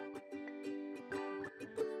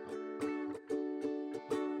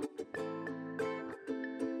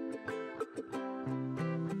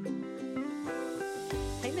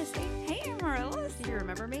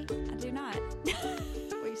remember me? I do not.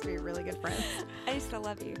 We used to be really good friends. I used to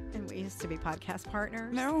love you. And we used to be podcast partners.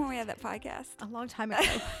 Remember when we had that podcast? A long time ago.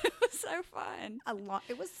 It was so fun.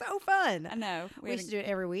 It was so fun. I know. We used to do it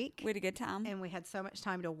every week. We had a good time. And we had so much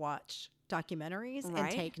time to watch documentaries and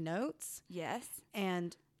Right. take notes. Yes.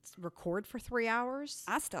 And record for 3 hours.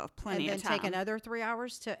 I still have plenty and of then time. take another 3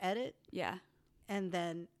 hours to edit. Yeah. And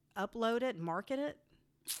then upload it and market it.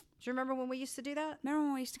 Do you remember when we used to do that? Remember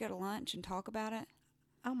when we used to go to lunch and talk about it?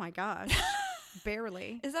 Oh my gosh.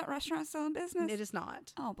 Barely. Is that restaurant still in business? It is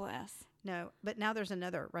not. Oh, bless. No, but now there's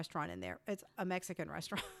another restaurant in there. It's a Mexican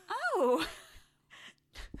restaurant. Oh.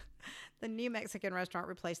 The new Mexican restaurant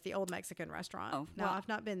replaced the old Mexican restaurant. Oh, No, well, I've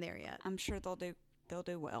not been there yet. I'm sure they'll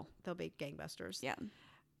do well. They'll be gangbusters. Yeah.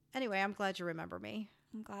 Anyway, I'm glad you remember me.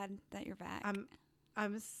 I'm glad that you're back. I'm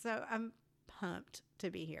pumped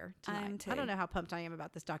to be here tonight. I am too. I don't know how pumped I am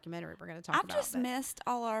about this documentary we're going to talk I've about. just missed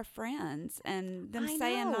all our friends and them I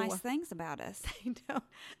saying know. nice things about us.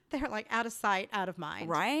 They're like out of sight, out of mind.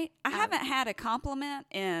 Right? I haven't had a compliment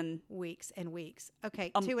in Weeks and weeks.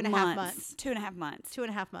 Okay, months. 2.5 months. 2.5 months.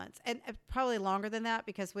 2.5 months. And probably longer than that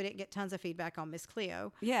because we didn't get tons of feedback on Miss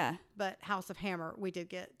Cleo. Yeah. But House of Hammer, we did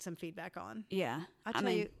get some feedback on. Yeah. I'll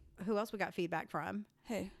tell you who else we got feedback from.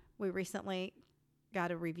 Who? We recently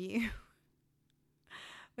got a review.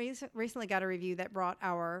 We recently got a review that brought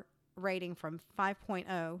our rating from 5.0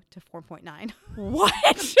 to 4.9. What?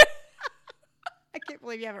 I can't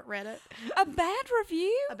believe you haven't read it. A bad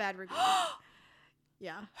review? A bad review.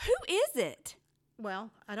 Yeah. Who is it? Well,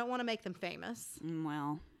 I don't want to make them famous.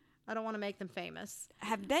 Well, I don't want to make them famous.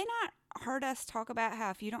 have they not heard us talk about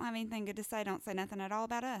how if you don't have anything good to say, don't say nothing at all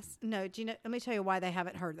about us? No, do you know? Let me tell you why they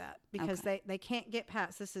haven't heard that. Because they can't get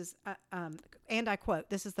past. This is, and I quote,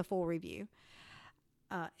 this is the full review.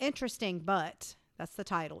 Interesting, but that's the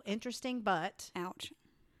title. Interesting, but Ouch.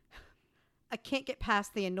 I can't get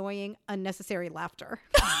past the annoying, unnecessary laughter.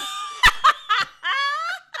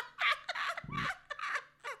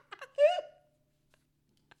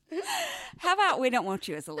 How about we don't want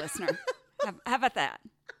you as a listener? How about that?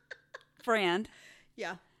 Friend.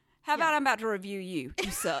 Yeah. How about I'm about to review you?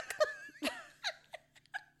 You suck.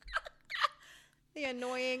 The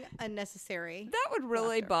annoying, unnecessary. That would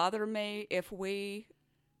really laughter. bother me if we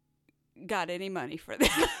got any money for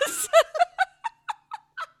this.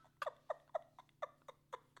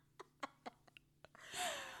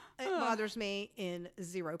 It bothers me in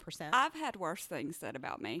 0%. I've had worse things said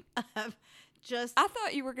about me. Just I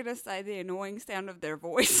thought you were going to say the annoying sound of their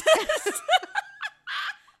voices.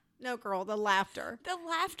 no, girl, the laughter. The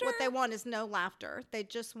laughter? What they want is no laughter. They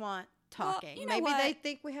just want talking. you know Maybe what? they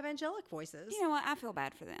think we have angelic voices. You know what? I feel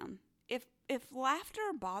bad for them. If laughter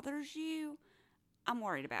bothers you, I'm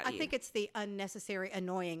worried about you. I think it's the unnecessary,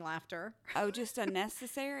 annoying laughter. Oh, just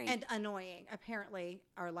unnecessary? And annoying. Apparently,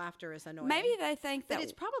 our laughter is annoying. Maybe they think that... But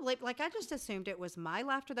it's probably, like, I just assumed it was my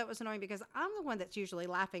laughter that was annoying because I'm the one that's usually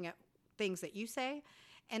laughing at things that you say.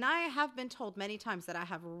 And I have been told many times that I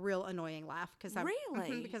have a real annoying laugh.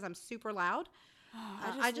 Really? Because I'm super loud. Oh,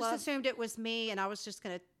 I just assumed it was me and I was just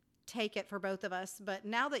going to take it for both of us. But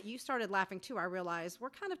now that you started laughing too, I realize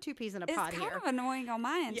we're kind of two peas in a pod here. It's kind of annoying on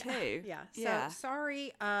my end, too. Yeah. So,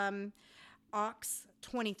 sorry, Ox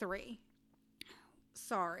 23.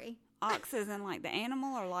 Sorry. Ox is in like the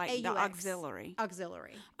animal or like the auxiliary?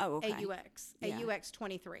 Auxiliary. Oh, okay. AUX. Yeah. AUX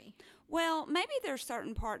 23. Well, maybe there's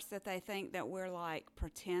certain parts that they think that we're like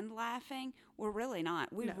pretend laughing. We're really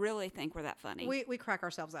not. We really think we're that funny. We crack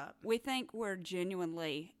ourselves up. We think we're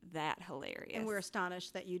genuinely that hilarious. And we're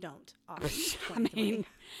astonished that you don't. Ox 23. I mean,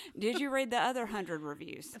 did you read the other 100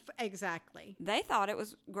 reviews? Exactly. They thought it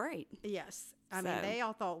was great. Yes. I mean, they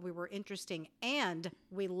all thought we were interesting and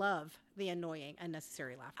we love the annoying,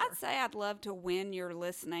 unnecessary laughter. I'd say I'd love to win your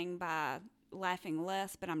listening by laughing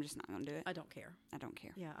less, but I'm just not going to do it. I don't care. I don't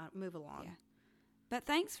care. Yeah, move along. Yeah. But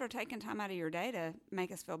thanks for taking time out of your day to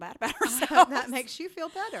make us feel bad about ourselves. That makes you feel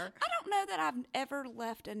better. I don't know that I've ever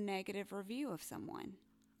left a negative review of someone.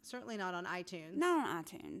 Certainly not on iTunes. Not on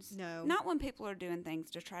iTunes. No. Not when people are doing things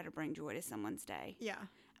to try to bring joy to someone's day. Yeah.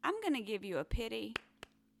 I'm going to give you a pity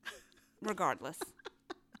regardless.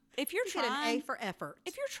 If you're Get trying, an A for effort.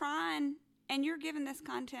 if you're trying and you're giving this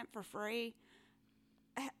content for free,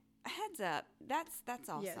 heads up. That's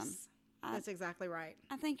awesome. Yes, that's exactly right.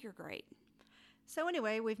 I think you're great. So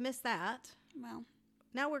anyway, we've missed that. Well,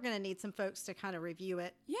 now we're going to need some folks to kind of review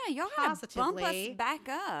it. yeah, y'all got to bump us Positively. back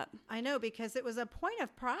up. I know, because it was a point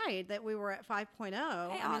of pride that we were at 5.0.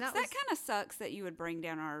 Hey, I mean, that kind of sucks that you would bring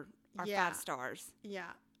down our Yeah. 5 stars. Yeah.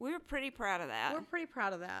 We were pretty proud of that. We're pretty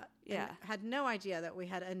proud of that. Yeah. And had no idea that we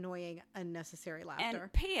had annoying, unnecessary laughter.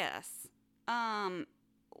 And P.S.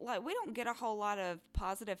 we don't get a whole lot of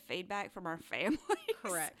positive feedback from our families.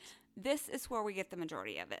 Correct. This is where we get the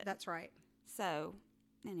majority of it. That's right. So,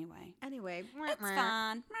 anyway, it's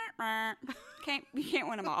fine. You can't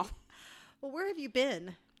win them all. Well, where have you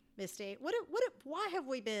been, Misty? Why have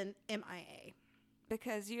we been MIA?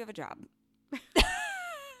 Because you have a job.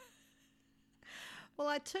 Well,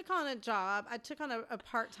 I took on a job. I took on a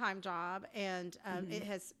part-time job, and it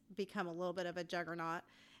has become a little bit of a juggernaut.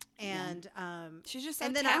 And she's just so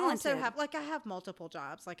and then talented. I also have multiple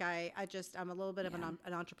jobs. Like I'm a little bit of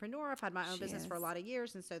an entrepreneur. I've had my own business for a lot of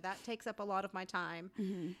years, and so that takes up a lot of my time.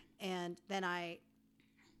 And then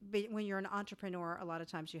when you're an entrepreneur, a lot of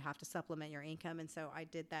times you have to supplement your income, and so I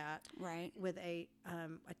did that. Right. With I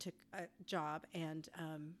took a job, and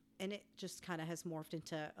it just kind of has morphed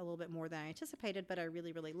into a little bit more than I anticipated, but I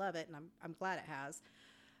really, really love it, and I'm glad it has.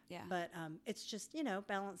 Yeah. But it's just,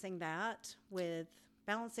 balancing that with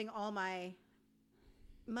balancing all my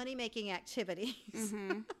money-making activities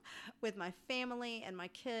with my family and my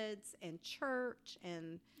kids and church,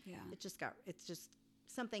 and it's just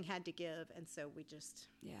something had to give, and so we just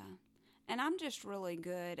And I'm just really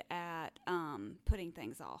good at putting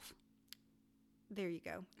things off. There you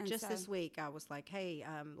go. And just so, this week, I was like, "Hey,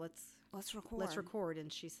 let's record." Let's record,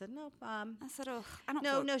 and she said, "No." I said, "Oh, I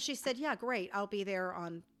don't." No. She said, "Yeah, great. I'll be there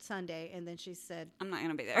on Sunday." And then she said, "I'm not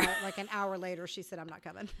going to be there." Like an hour later, she said, "I'm not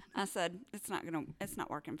coming." I said, "It's not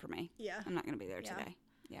working for me. Yeah, I'm not going to be there today."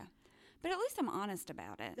 Yeah, but at least I'm honest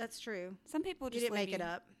about it. That's true. Some people just didn't make it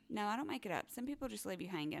up. No, I don't make it up. Some people just leave you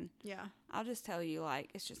hanging. Yeah, I'll just tell you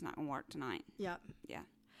it's just not going to work tonight. Yeah, yeah.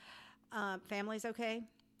 Family's okay.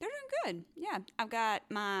 They're doing good. Yeah, I've got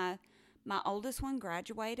my oldest one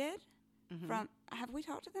graduated from. Have we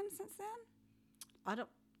talked to them since then? I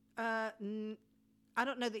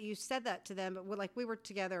don't know that you said that to them, but we were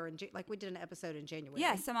together and we did an episode in January.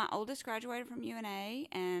 Yeah, so my oldest graduated from UNA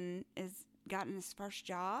and is gotten his first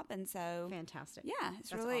job, and so fantastic. Yeah, it's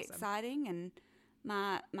That's really awesome. exciting, and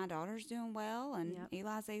my daughter's doing well, and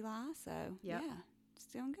Eli's Eli, so yeah, it's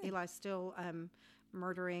doing good. Eli's still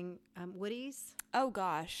murdering woodies. Oh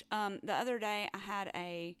gosh, the other day I had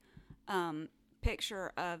a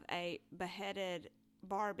picture of a beheaded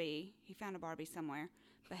Barbie. He found a Barbie somewhere,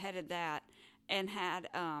 beheaded that, and had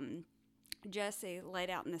Jesse laid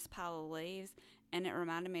out in this pile of leaves, and it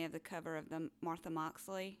reminded me of the cover of the Martha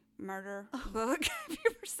Moxley murder book. Have you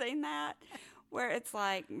ever seen that? Where it's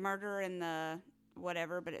like murder in the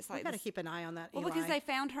whatever, but it's like we got to keep an eye on that. Well, Eli. because they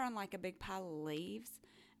found her on like a big pile of leaves,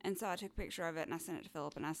 and so I took a picture of it and I sent it to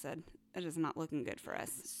Philip, and I said, "It is not looking good for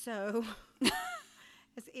us." So,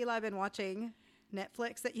 has Eli been watching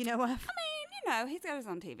Netflix that you know of? I mean, he's got his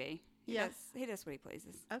own TV. He does what he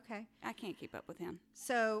pleases. Okay. I can't keep up with him.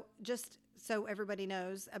 So, just so everybody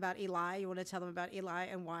knows about Eli, you want to tell them about Eli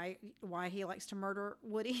and why he likes to murder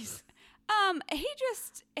woodies?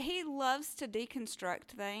 He loves to deconstruct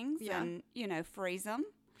things and, freeze them.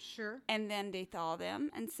 Sure. And then de-thaw them.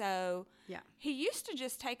 And so he used to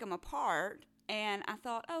just take them apart, and I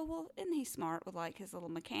thought, oh, well, isn't he smart with like his little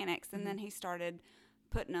mechanics? And then he started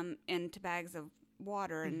putting them into bags of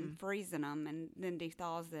water and freezing them, and then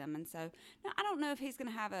de-thaws them. And so now I don't know if he's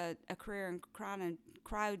going to have a career in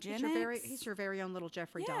cryogenics. He's your very own little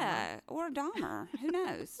Jeffrey Dahmer. Yeah, or a Dahmer. Who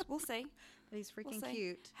knows? We'll see. But he's freaking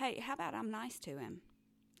cute. Hey, how about I'm nice to him?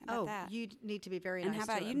 How about that? You need to be very and nice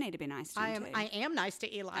to him. And how about you need to be nice to him, too? I am nice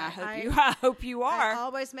to Eli. I hope you are. I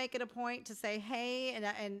always make it a point to say hey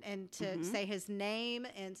and to say his name,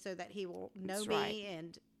 and so that he will know me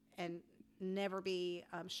and never be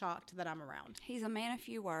shocked that I'm around. He's a man of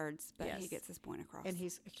few words, but he gets his point across. And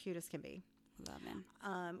he's cute as can be. Love him.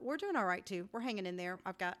 We're doing all right, too. We're hanging in there.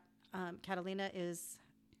 I've got Catalina is...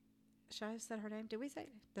 Should I have said her name? Did we say it?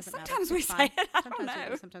 Doesn't Sometimes matter. we say it. I don't know. We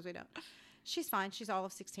do, sometimes we don't. She's fine. She's all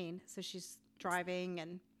of 16, so she's driving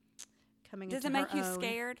and coming into her own. Does it make you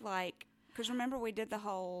scared? Because remember we did the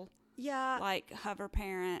whole hover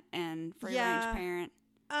parent and free range parent.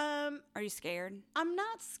 Are you scared? I'm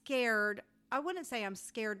not scared. I wouldn't say I'm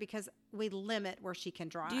scared because we limit where she can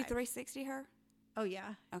drive. Do you 360 her? Oh,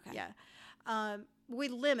 yeah. Okay. Yeah. We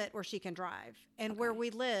limit where she can drive. And where we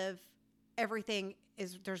live, everything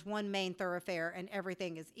is, there's one main thoroughfare and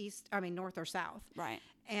everything is north or south. Right.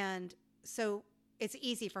 And so it's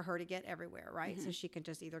easy for her to get everywhere, right? So she can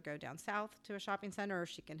just either go down south to a shopping center, or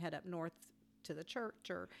she can head up north to the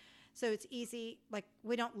church, so it's easy. Like,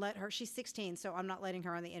 we don't let her, she's 16, so I'm not letting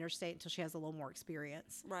her on the interstate until she has a little more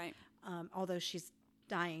experience. Right. Although she's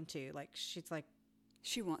dying to, like, she's like,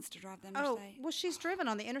 She wants to drive the Oh, interstate. well, she's driven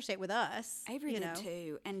on the interstate with us. Avery you did know.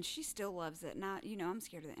 too, and she still loves it. Not, I'm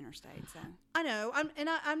scared of the interstate, so. I know.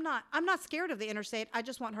 I'm not scared of the interstate. I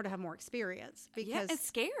just want her to have more experience because Yeah, it's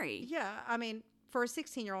scary. yeah, I mean, for a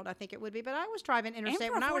 16-year-old, I think it would be, but I was driving And interstate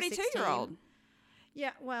for when a I was 16. 42-year-old.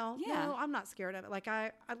 Yeah, well, Yeah. no, I'm not scared of it. Like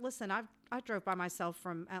I listen, I drove by myself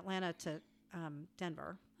from Atlanta to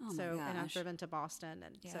Denver. Oh my and I've gosh. driven to Boston,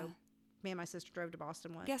 and Yeah. so me and my sister drove to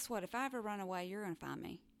Boston once. Guess what? If I ever run away, you're going to find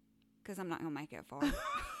me. Because I'm not going to make it far.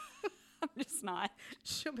 I'm just not.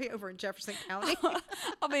 She'll be over in Jefferson County.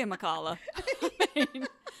 I'll be in McCalla. I mean,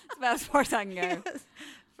 it's about as far as I can go. Yes.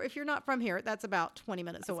 If you're not from here, that's about 20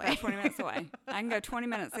 minutes away. About 20 minutes away. I can go 20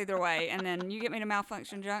 minutes either way, and then you get me to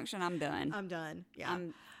Malfunction Junction, I'm done. I'm done. Yeah.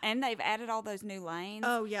 And they've added all those new lanes.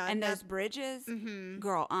 Oh, yeah, And and those that- bridges. Mhm.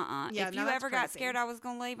 Girl, Yeah, if no, you that's ever got crazy. scared I was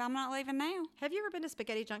going to leave, I'm not leaving now. Have you ever been to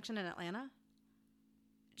Spaghetti Junction in Atlanta?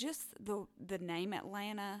 Just the name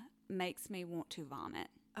Atlanta makes me want to vomit.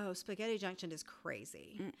 Oh, Spaghetti Junction is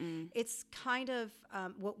crazy. Mm-mm. It's kind of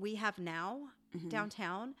what we have now Mm-hmm.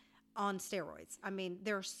 downtown on steroids. I mean,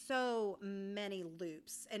 there are so many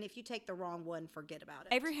loops, and if you take the wrong one, forget about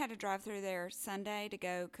it. Avery had to drive through there Sunday to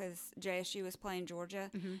go because JSU was playing Georgia,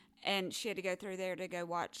 Mm-hmm. and she had to go through there to go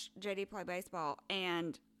watch JD play baseball.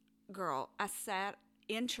 And, girl, I sat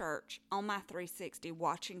in church on my 360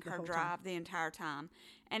 watching her whole drive time. the entire time.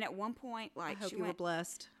 And at one point, I like, hope she you were went.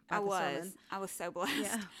 blessed by I the was. sermon. I was so blessed.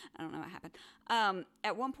 Yeah. I don't know what happened.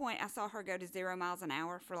 At one point, I saw her go to 0 miles an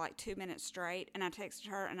hour for like 2 minutes straight, and I texted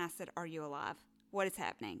her and I said, "Are you alive? What is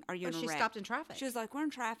happening? Are you in a She wreck?" stopped in traffic. She was like, "We're in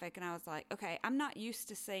traffic," and I was like, "Okay, I'm not used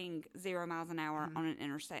to seeing 0 miles an hour on an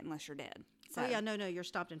interstate unless you're dead." So, oh yeah, no, you're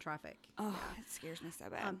stopped in traffic. oh, it scares me so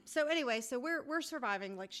bad. So anyway, so we're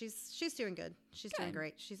surviving. Like she's doing good. She's doing Good.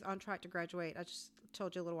 great. She's on track to graduate. I just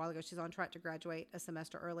told you a little while ago she's on track to graduate a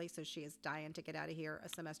semester early. So she is dying to get out of here a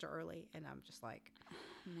semester early, and I'm just like,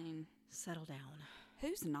 I mean, settle down.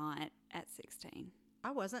 who's not at 16?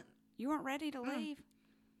 I wasn't. You weren't ready to leave.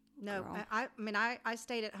 No, Girl. I mean I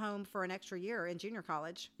stayed at home for an extra year in junior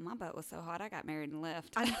college. My butt was so hot, I got married and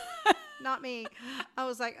left. Not me. I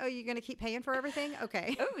was like, oh, you're going to keep paying for everything?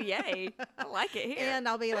 Okay. Oh, yay. I like it here. And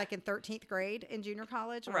I'll be like in 13th grade in junior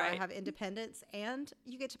college where I Right. have independence and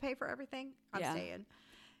you get to pay for everything. I'm Yeah. staying.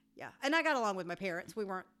 Yeah. And I got along with my parents. We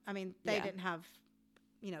weren't, I mean, they Yeah. didn't have,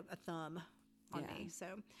 a thumb on Yeah. me. So,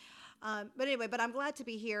 but anyway, but I'm glad to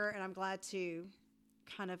be here and I'm glad to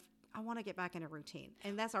I want to get back in a routine.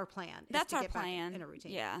 And that's our plan. is That's to our get back plan. in a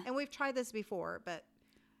routine. Yeah. And we've tried this before, but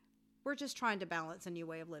we're just trying to balance a new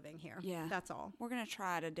way of living here. Yeah. That's all. We're going to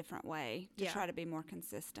try it a different way to Yeah. try to be more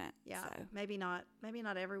consistent. Yeah, So, maybe not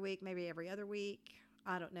every week, maybe every other week.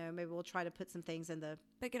 I don't know. Maybe we'll try to put some things in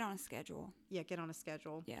but get on a schedule. get on a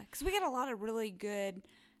schedule. Yeah. Because we got a lot of really good.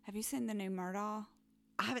 Have you seen the new Murdaugh?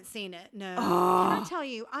 I haven't seen it. No. Oh. Can I tell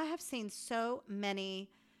you, I have seen so many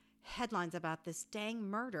headlines about this dang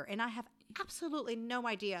murder, and I have absolutely no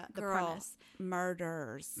idea the Girl, premise.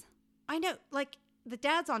 murders. I know, like, the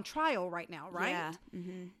dad's on trial right now, right? Yeah.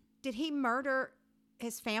 Mm-hmm. Did he murder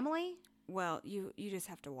his family? Well, you just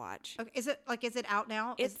have to watch. Okay. Is it out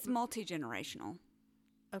now? It's multi-generational.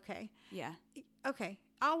 Okay. Yeah. Okay.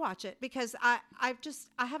 I'll watch it because I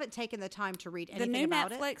haven't taten the time to read The anything new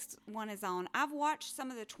about it. Netflix one is on. I've watched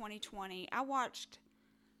some of the 2020. I watched.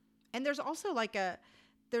 And there's also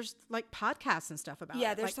there's podcasts and stuff about it.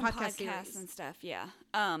 Yeah, there's like some podcast podcasts series. and stuff. Yeah.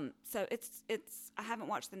 So it's. I haven't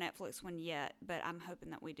watched the Netflix one yet, but I'm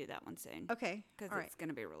hoping that we do that one soon. Okay. Because All it's going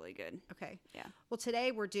to be really good. Okay. Yeah. Well,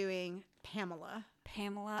 today we're doing Pamela.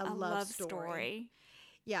 Pamela, A a love love story. story.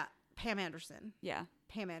 Yeah, Pam Anderson. Yeah.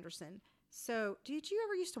 Pam Anderson. So, did you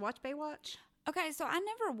ever used to watch Baywatch? Okay, so I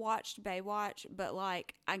never watched Baywatch, but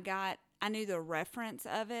I knew the reference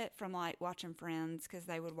of it from watching Friends because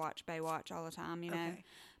they would watch Baywatch all the time, you know. Okay.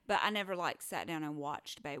 But I never sat down and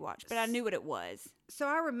watched Baywatch, but I knew what it was. So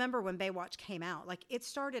I remember when Baywatch came out. Like it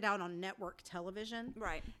started out on network television,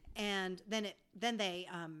 Right. and then they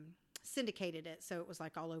syndicated it, so it was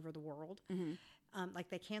all over the world. Mm-hmm.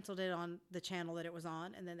 They canceled it on the channel that it was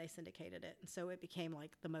on, and then they syndicated it, and so it became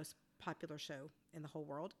the most popular show in the whole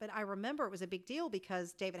world. But I remember it was a big deal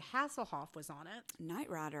because David Hasselhoff was on it. Knight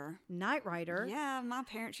Rider. Knight Rider. Yeah, my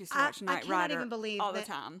parents used to watch Knight cannot Rider even believe all that,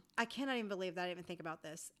 the time. I cannot even believe that I didn't think about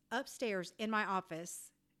this. Upstairs in my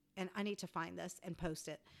office, and I need to find this and post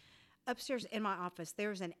it. Upstairs in my office,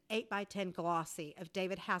 there's an 8x10 glossy of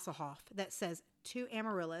David Hasselhoff that says, "To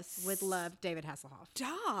Amaryllis with love, David Hasselhoff."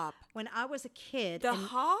 Stop. When I was a kid, The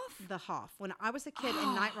Hoff? the Hoff. When I was a kid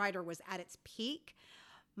and Knight Rider was at its peak,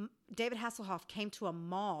 David Hasselhoff came to a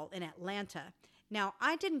mall in Atlanta Now,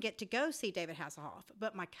 I didn't get to go see David Hasselhoff,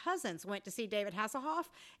 but my cousins went to see David Hasselhoff,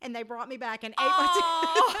 and they brought me back an 8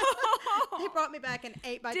 by 10. They brought me back an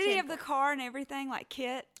 8 by 10. Did he have the car and everything, like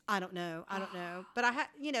kit? I don't know. But I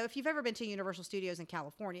if you've ever been to Universal Studios in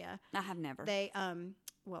California, I have never. They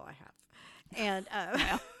well, I have. And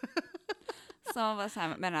some of us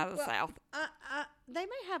haven't been out of the South. They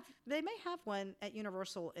may have one at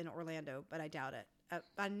Universal in Orlando, but I doubt it.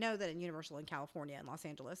 I know that in Universal in California and Los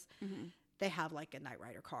Angeles, they have like a Knight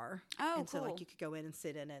Rider car. Oh, and so cool. like you could go in and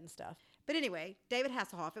sit in it and stuff. But anyway, David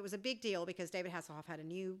Hasselhoff, it was a big deal because David Hasselhoff had a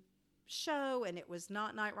new show, and it was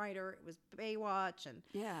not Knight Rider, it was Baywatch, and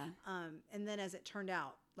and then as it turned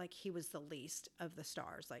out, like he was the least of the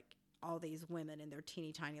stars, like all these women in their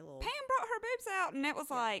teeny tiny little. Pam brought her boobs out, and it was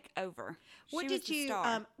like over. What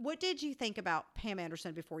did you think about Pam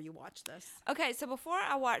Anderson before you watched this? Okay, so before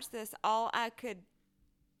I watched this, I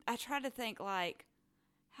tried to think like,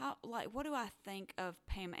 what do I think of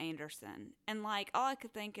Pam Anderson? And like all I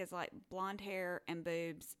could think is like blonde hair and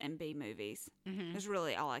boobs and B movies. Is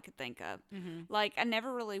really all I could think of. Like I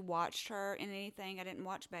never really watched her in anything. I didn't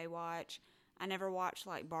watch Baywatch. I never watched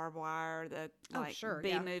like Barbed Wire, the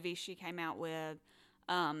B movie she came out with.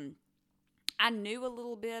 I knew a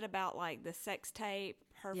little bit about like the sex tape,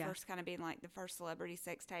 her first kind of being like the first celebrity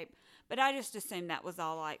sex tape, but I just assumed that was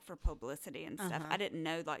all like for publicity and stuff. I didn't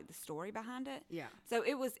know like the story behind it. Yeah. So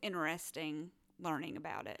it was interesting learning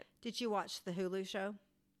about it. Did you watch the Hulu show?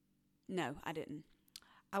 No, I didn't.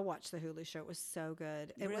 I watched the Hulu show. It was so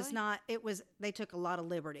good. It Really? was not. It was. They took a lot of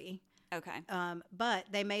liberty. Okay. But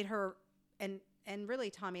they made her and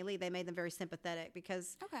really Tommy Lee. They made them very sympathetic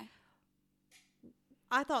because. Okay.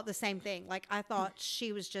 I thought the same thing. Like I thought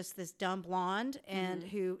she was just this dumb blonde and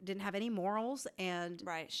who didn't have any morals, and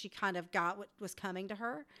she kind of got what was coming to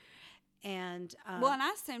her. And and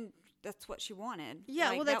I assumed that's what she wanted. Yeah,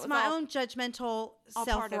 like, well, that's my own judgmental, all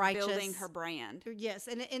self-righteous part of building her brand. Yes,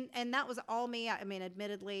 and that was all me. I mean,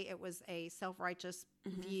 admittedly, it was a self-righteous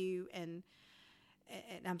view, and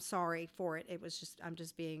I'm sorry for it. It was just, I'm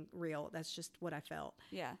just being real. That's just what I felt.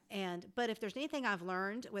 Yeah. But if there's anything I've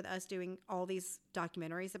learned with us doing all these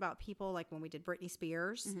documentaries about people, like when we did Britney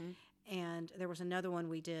Spears, and there was another one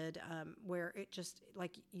we did where it just,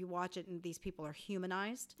 like you watch it and these people are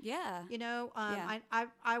humanized. Yeah. You know,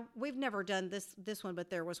 we've never done this one, but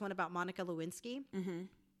there was one about Monica Lewinsky.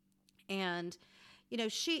 And, you know,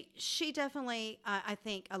 she definitely, I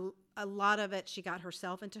think a lot of it, she got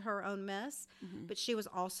herself into her own mess, but she was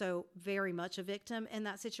also very much a victim in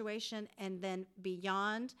that situation. And then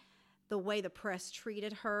beyond, the way the press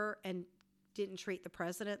treated her and didn't treat the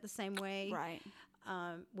president the same way,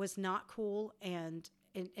 was not cool, and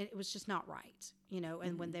it was just not right, you know.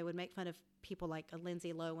 And when they would make fun of people like a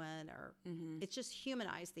Lindsay Lohan, or it just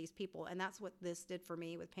humanized these people, and that's what this did for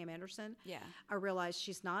me with Pam Anderson. Yeah, I realized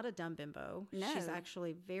she's not a dumb bimbo. No. She's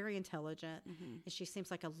actually very intelligent, and she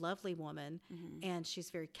seems like a lovely woman, and she's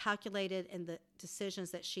very calculated in the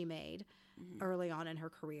decisions that she made early on in her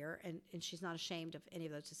career, and she's not ashamed of any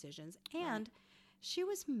of those decisions. And she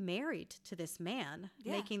was married to this man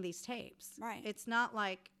making these tapes. Right. It's not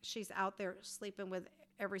like she's out there sleeping with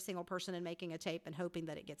every single person and making a tape and hoping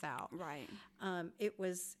that it gets out. Right. It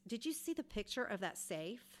was, did you see the picture of that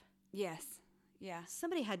safe? Yes. Yeah.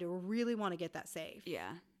 Somebody had to really want to get that safe.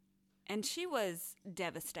 Yeah. And she was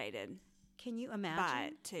devastated. Can you imagine? By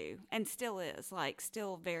it too. And still is. Like,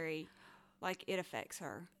 still very, like, it affects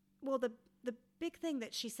her. Well, the big thing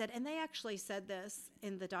that she said, and they actually said this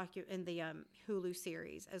in the Hulu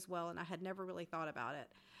series as well, and I had never really thought about it,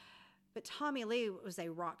 but Tommy Lee was a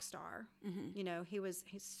rock star. You know, he's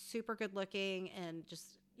super good looking, and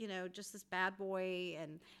just, you know, just this bad boy,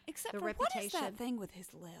 and except the for reputation. What is that thing with his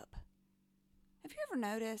lip? Have you ever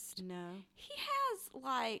noticed? No. He has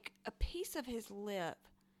like a piece of his lip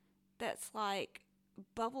that's like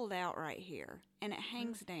bubbled out right here, and it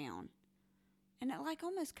hangs down. And it like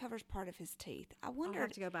almost covers part of his teeth. I wonder. I'll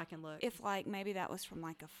have to go back and look. If like maybe that was from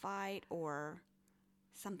like a fight or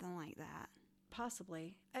something like that.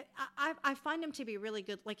 Possibly. I find him to be really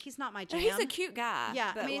good. Like, he's not my jam. He's a cute guy.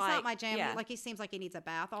 Yeah, but I mean, he's like, not my jam. Yeah. Like, he seems like he needs a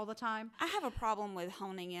bath all the time. I have a problem with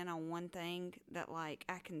honing in on one thing that like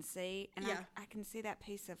I can see, and I can see that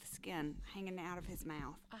piece of skin hanging out of his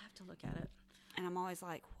mouth. I have to look at it. And I'm always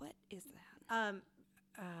like, what is that? I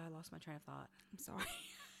lost my train of thought. I'm sorry.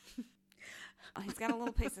 He's got a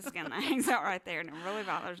little piece of skin that hangs out right there, and it really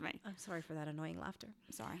bothers me. I'm sorry for that annoying laughter.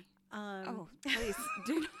 I'm sorry. Oh, please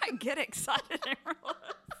do not get excited.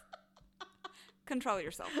 Control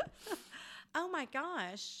yourself. Oh my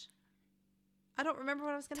gosh. I don't remember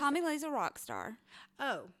what I was going to say. Tommy Lee's a rock star.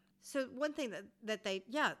 Oh, so one thing that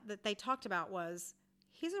they talked about was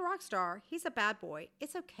he's a rock star. He's a bad boy.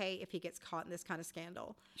 It's okay if he gets caught in this kind of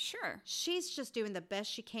scandal. Sure. She's just doing the best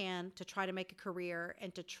she can to try to make a career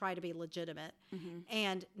and to try to be legitimate.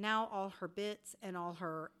 And now all her bits and all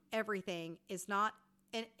her everything is not,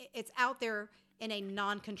 and it's out there in a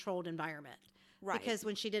non-controlled environment. Right. Because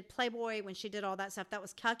when she did Playboy, when she did all that stuff, that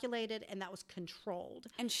was calculated and that was controlled.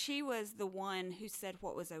 And she was the one who said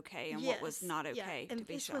what was okay and what was not okay to be shown. And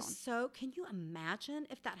this was so, can you imagine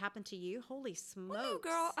if that happened to you? Holy smokes. Well, no,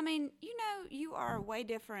 girl. I mean, you are way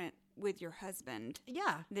different with your husband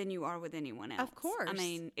than you are with anyone else. Of course. I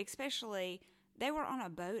mean, especially, they were on a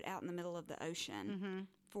boat out in the middle of the ocean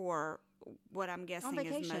for what I'm guessing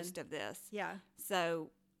is most of this. Yeah. So,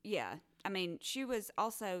 yeah. I mean, she was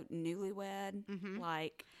also newlywed.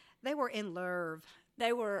 Like, they were in love.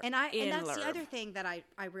 They were and that's the other thing that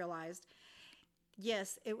I realized.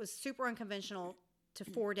 Yes, it was super unconventional to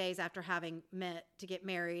 4 days after having met to get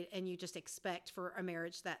married, and you just expect for a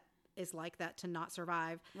marriage that is like that to not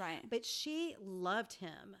survive. Right. But she loved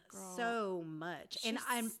him so much. And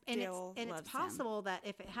it's possible that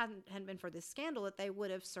if it hadn't been for this scandal that they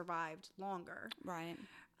would have survived longer. Right.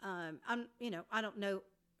 I don't know.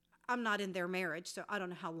 I'm not in their marriage, so I don't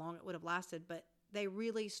know how long it would have lasted, but they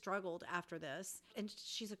really struggled after this. And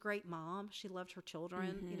she's a great mom. She loved her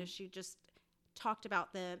children. She just talked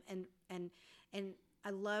about them, and I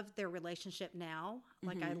love their relationship now.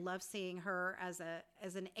 Like, I love seeing her as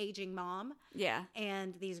an aging mom. Yeah.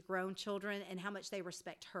 And these grown children, and how much they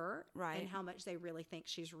respect her. Right. And how much they really think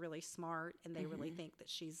she's really smart, and they really think that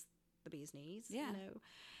she's the bee's knees. Yeah.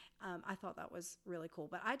 I thought that was really cool.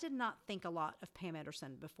 But I did not think a lot of Pam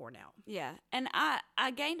Anderson before now. Yeah. And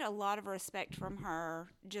I gained a lot of respect from her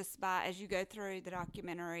just by, as you go through the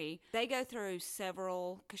documentary, they go through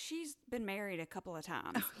several, because she's been married a couple of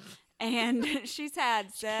times. And she's had,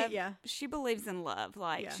 she believes in love.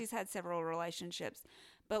 Like, she's had several relationships.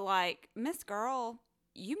 But, like, Miss Girl,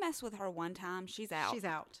 you mess with her one time, she's out. She's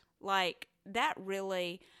out. Like, that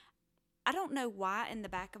really... I don't know why in the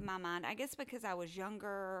back of my mind, I guess because I was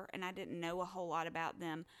younger and I didn't know a whole lot about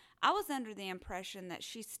them, I was under the impression that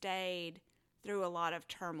she stayed through a lot of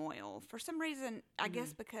turmoil. For some reason, I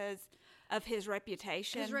guess because of his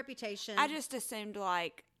reputation. I just assumed,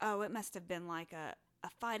 like, oh, it must have been like a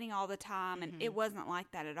fighting all the time, and it wasn't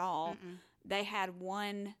like that at all. They had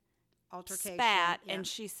one altercation, spat, and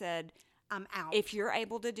she said... I'm out. If you're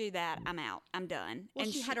able to do that, I'm out. I'm done. Well,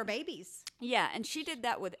 and she had her babies. Yeah, and she did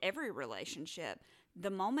that with every relationship. The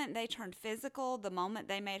moment they turned physical, the moment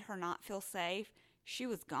they made her not feel safe, she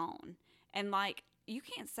was gone. And, like, you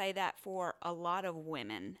can't say that for a lot of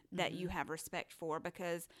women that you have respect for,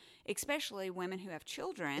 because especially women who have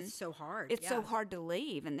children, it's so hard. It's so hard to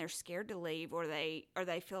leave, and they're scared to leave, or they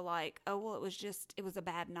feel like, oh, well, it was a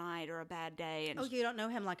bad night or a bad day. And you don't know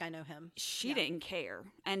him like I know him. She didn't care,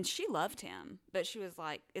 and she loved him, but she was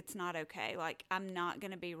like, it's not okay. Like, I'm not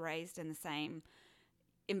going to be raised in the same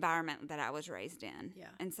environment that I was raised in.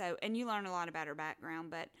 Yeah. And you learn a lot about her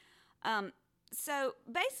background, but so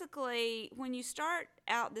basically, when you start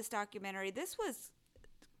out this documentary, this was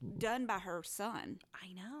done by her son.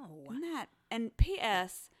 I know. Isn't that? And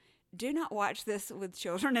P.S., do not watch this with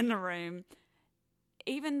children in the room.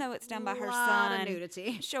 Even though it's done by her son. A lot of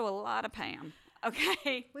nudity. Show a lot of Pam.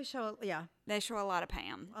 Okay? They show a lot of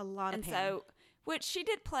Pam. A lot of Pam. And so, which she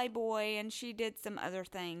did Playboy, and she did some other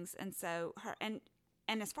things. And so, and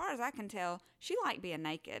as far as I can tell, she liked being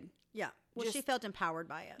naked. Yeah. Well, she felt empowered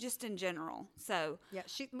by it. Just in general. So. Yeah.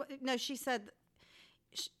 She said,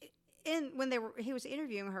 when he was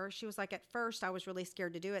interviewing her, she was like, at first I was really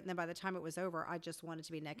scared to do it. And then by the time it was over, I just wanted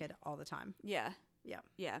to be naked all the time. Yeah. Yeah.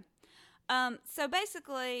 Yeah. So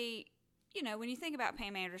basically, when you think about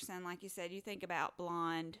Pam Anderson, like you said, you think about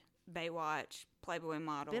blonde, Baywatch, Playboy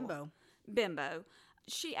model. Bimbo.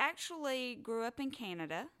 She actually grew up in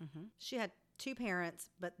Canada. She had 2 parents,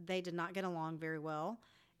 but they did not get along very well.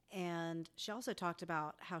 And she also talked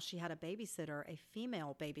about how she had a babysitter, a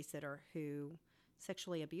female babysitter, who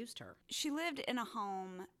sexually abused her. She lived in a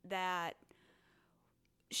home that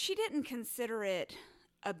she didn't consider it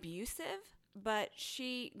abusive, but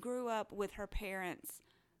she grew up with her parents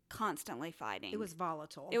constantly fighting. It was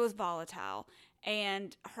volatile.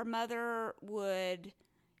 And her mother would,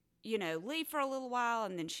 leave for a little while,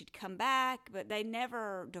 and then she'd come back, but they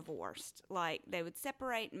never divorced. Like, they would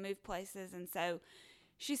separate and move places. And so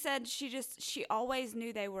she said she always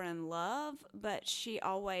knew they were in love, but she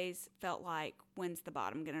always felt like, when's the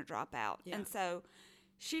bottom going to drop out? Yeah. And so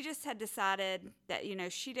she just had decided that,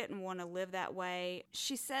 she didn't want to live that way.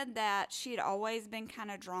 She said that she had always been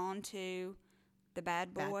kind of drawn to the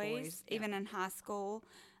bad boys. Even in high school.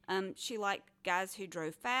 She liked guys who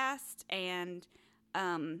drove fast, and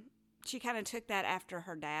she kind of took that after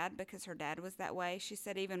her dad because her dad was that way. She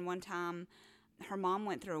said even one time her mom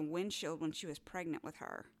went through a windshield when she was pregnant with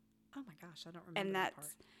her. Oh my gosh, I don't remember And that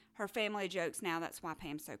that's part. her family jokes now. That's why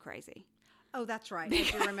Pam's so crazy. Oh, that's right. I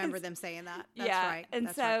do remember them saying that. That's Yeah, right. and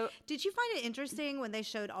That's so- right. Did you find it interesting when they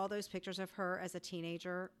showed all those pictures of her as a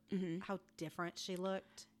teenager, how different she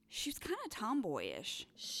looked? She's kind of tomboyish.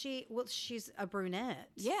 She's a brunette.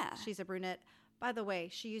 Yeah. She's a brunette. By the way,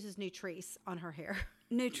 she uses Nutrice on her hair.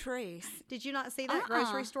 Nutrice. Did you not see that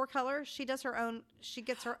grocery store color? She does her own. She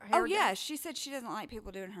gets her hair. Oh yeah, she said she doesn't like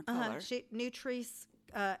people doing her color. Nutrice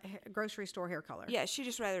grocery store hair color. Yeah, she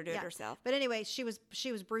just rather do it herself. But anyway, she was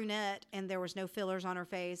brunette, and there was no fillers on her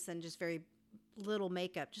face, and just very little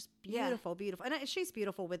makeup. Just beautiful, beautiful. And she's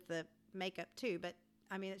beautiful with the makeup too. But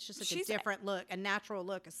I mean, it's just such a different look. A natural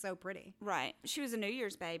look is so pretty. Right. She was a New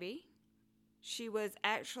Year's baby. She was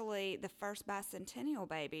actually the first bicentennial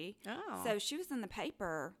baby. Oh. So she was in the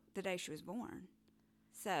paper the day she was born.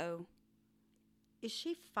 So. Is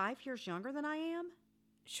she 5 years younger than I am?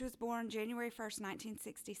 She was born January 1st,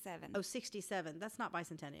 1967. Oh, 67. That's not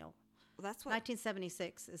bicentennial. Well, that's what.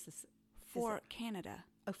 1976 is this. For Canada.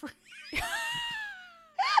 Oh, for.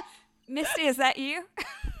 Misty, is that you?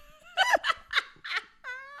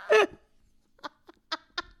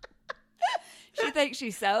 She thinks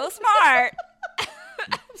she's so smart.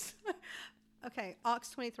 Okay,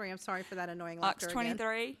 Ox 23. I'm sorry for that annoying laughter. Ox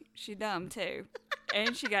 23. She dumb too,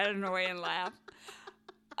 and she got an annoying laugh.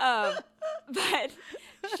 But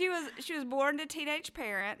she was born to teenage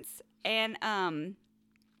parents, and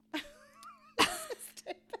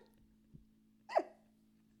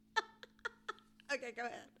Okay, go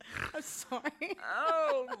ahead. I'm sorry.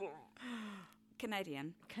 Oh,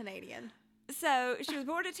 Canadian. So she was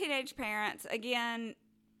born to teenage parents. Again,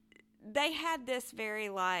 they had this very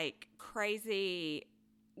like crazy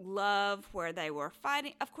love where they were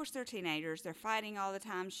fighting. Of course, they're teenagers. They're fighting all the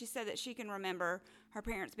time. She said that she can remember her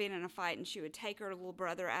parents being in a fight, and she would take her little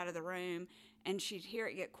brother out of the room, and she'd hear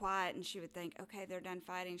it get quiet, and she would think, okay, they're done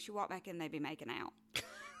fighting. She'd walk back in, they'd be making out.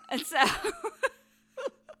 And so...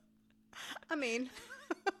 I mean...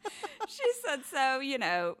 She said so, you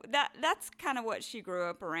know, that's kind of what she grew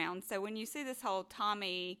up around. So when you see this whole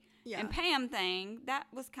Tommy and Pam thing, that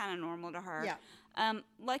was kind of normal to her. Yeah.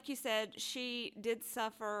 Like you said, she did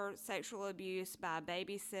suffer sexual abuse by a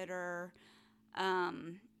babysitter.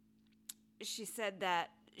 She said that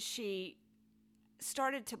she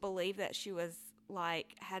started to believe that she was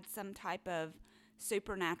like had some type of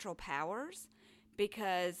supernatural powers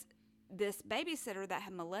because this babysitter that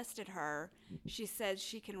had molested her, she said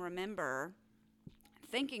she can remember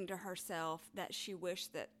thinking to herself that she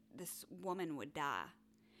wished that this woman would die.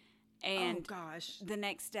 And oh, gosh. The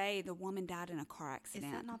next day, the woman died in a car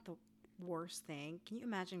accident. Is that not the worst thing? Can you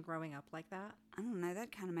imagine growing up like that? I don't know.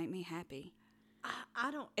 That kind of made me happy.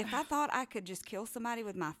 I don't... If I thought I could just kill somebody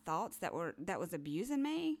with my thoughts that was abusing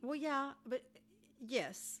me... Well, yeah, but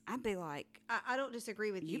yes. I'd be like... I don't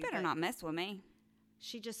disagree with you. You better not mess with me.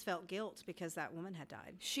 She just felt guilt because that woman had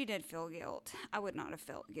died. She did feel guilt. I would not have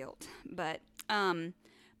felt guilt. But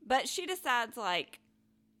she decides, like,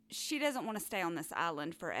 she doesn't want to stay on this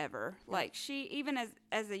island forever. Like, she, even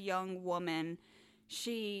as a young woman,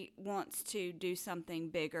 she wants to do something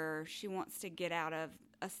bigger. She wants to get out of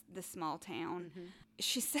the small town. Mm-hmm.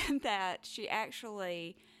 She said that she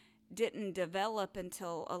actually didn't develop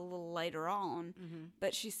until a little later on. Mm-hmm.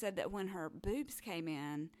 But she said that when her boobs came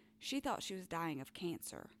in, she thought she was dying of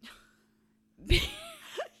cancer.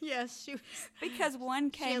 Yes, she was. Because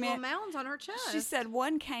one came in. She had little mounds on her chest. She said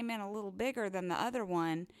one came in a little bigger than the other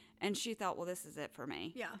one, and she thought, well, this is it for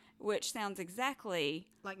me. Yeah. Which sounds exactly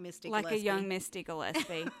like Misty like Gillespie. a young Misty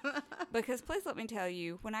Gillespie. Because please let me tell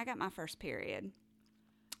you, when I got my first period,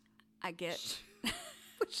 I get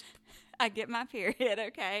my period,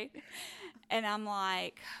 okay? And I'm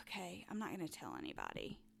like, okay, I'm not going to tell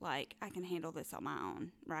anybody. Like, I can handle this on my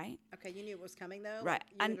own, right? Okay, you knew it was coming, though? Right.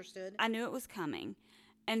 You understood? I knew it was coming.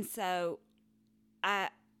 And so I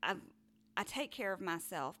take care of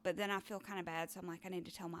myself, but then I feel kind of bad, so I'm like, I need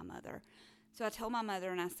to tell my mother. So I tell my mother,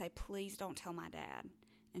 and I say, please don't tell my dad.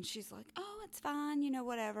 And she's like, oh, it's fine,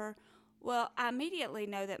 whatever. Well, I immediately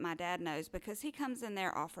know that my dad knows because he comes in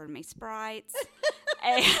there offering me Sprites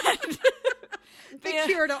and... The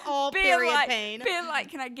cure to all period pain. Being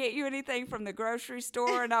like, can I get you anything from the grocery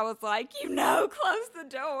store? And I was like, close the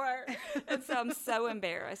door. And so I'm so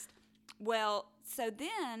embarrassed. Well, so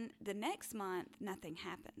then the next month, nothing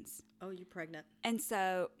happens. Oh, you're pregnant. And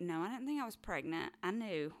so, no, I didn't think I was pregnant. I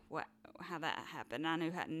knew how that happened. I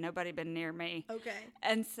knew nobody been near me. Okay.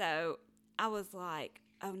 And so I was like,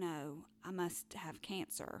 oh no, I must have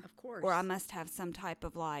cancer. Of course. Or I must have some type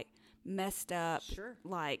of like messed up Sure.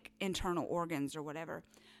 like internal organs or whatever.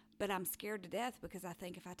 But I'm scared to death because I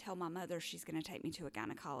think if I tell my mother, she's going to take me to a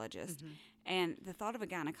gynecologist. Mm-hmm. And the thought of a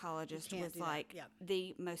gynecologist was like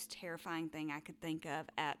the most terrifying thing I could think of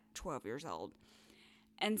at 12 years old.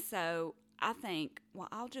 And so I think, well,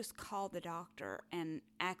 I'll just call the doctor and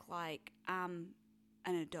act like I'm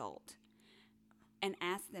an adult and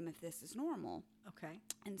ask them if this is normal. Okay.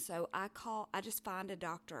 And so I just find a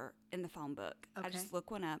doctor in the phone book. Okay. I just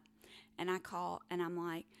look one up and I call and I'm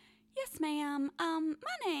like, yes, ma'am. My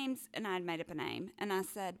name's, and I'd made up a name. And I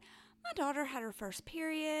said, my daughter had her first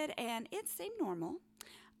period and it seemed normal.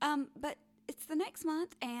 But it's the next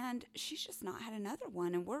month and she's just not had another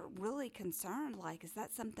one. And we're really concerned. Like, is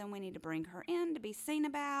that something we need to bring her in to be seen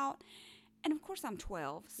about? And of course I'm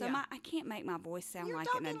 12, so I can't make my voice sound You're like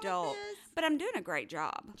an talking adult, like this. but I'm doing a great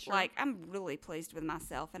job. Sure. Like, I'm really pleased with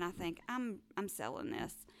myself, and I think I'm selling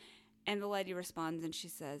this. And the lady responds and she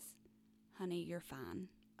says, honey, you're fine.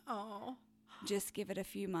 Oh. Just give it a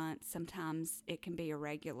few months. Sometimes it can be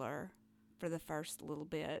irregular for the first little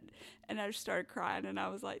bit. And I just started crying, and I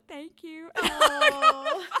was like, thank you.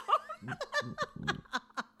 Oh.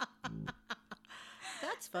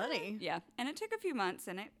 That's funny. Yeah, and it took a few months,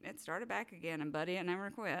 and it started back again, and buddy, it never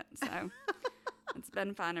quit. So it's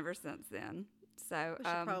been fine ever since then. So We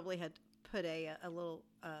should probably had put a little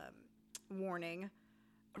warning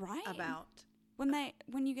right about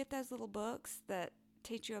when you get those little books that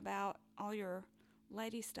teach you about all your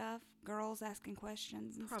lady stuff, girls asking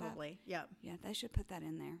questions and probably. stuff. Yep. Yeah, they should put that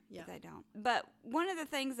in there. Yeah. If they don't. But one of the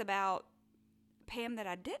things about Pam that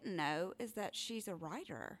I didn't know is that she's a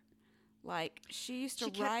writer. Like, she used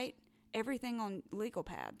to write everything on legal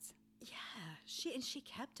pads. Yeah, she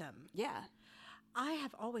kept them. Yeah. I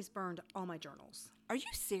have always burned all my journals. Are you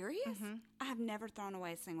serious? Mm-hmm. I have never thrown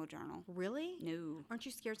away a single journal. Really? No. Aren't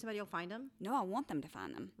you scared somebody will find them? No, I want them to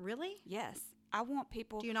find them. Really? Yes. I want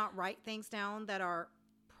people... Do you not write things down that are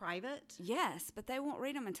private? Yes, but they won't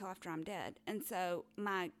read them until after I'm dead. And so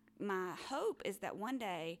my hope is that one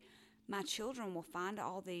day my children will find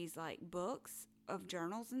all these, like, books of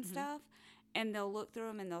journals and stuff, and they'll look through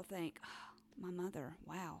them and they'll think, oh, my mother,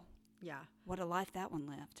 wow. Yeah. What a life that one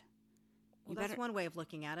lived. Well, that's one way of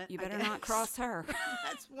looking at it. You better not cross her.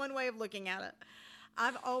 That's one way of looking at it.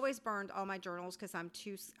 I've always burned all my journals because I'm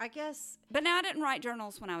too, I guess. But now I didn't write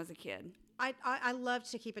journals when I was a kid. I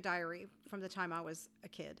loved to keep a diary from the time I was a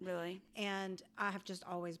kid. Really? And I have just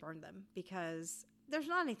always burned them because there's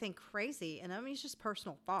not anything crazy in them. It's just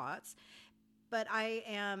personal thoughts. But I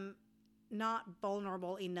am not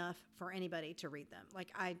vulnerable enough for anybody to read them. Like,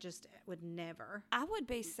 I just would never. I would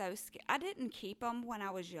be so scared. I didn't keep them when I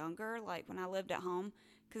was younger, like when I lived at home,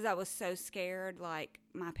 because I was so scared, like,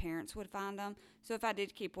 my parents would find them. So if I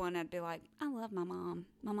did keep one, I'd be like, I love my mom.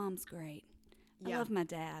 My mom's great. I love my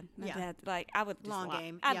dad. My dad, like, I would just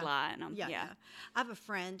lie. I'd lie in them. Yeah. I have a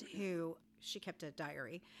friend who, she kept a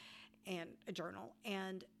diary and a journal,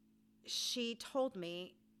 and she told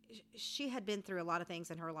me she had been through a lot of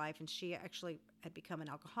things in her life, and she actually had become an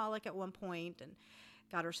alcoholic at one point and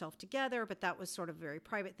got herself together, but that was sort of a very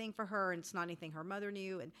private thing for her, and it's not anything her mother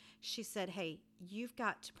knew. And she said, hey, you've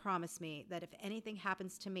got to promise me that if anything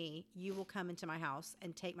happens to me, you will come into my house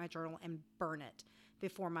and take my journal and burn it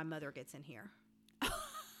before my mother gets in here.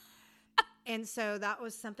 And so that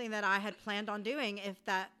was something that I had planned on doing if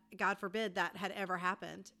that, God forbid, that had ever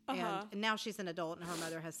happened. And now she's an adult and her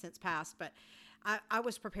mother has since passed, but I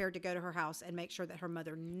was prepared to go to her house and make sure that her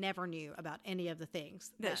mother never knew about any of the things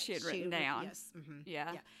that she had written down. Yes. Mm-hmm.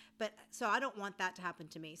 Yeah. But so I don't want that to happen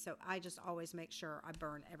to me. So I just always make sure I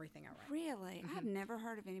burn everything I write. Really? I've never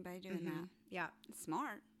heard of anybody doing that. Yeah. It's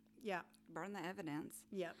smart. Yeah. Burn the evidence.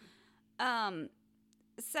 Yep.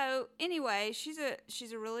 So anyway, she's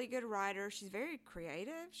a really good writer. She's very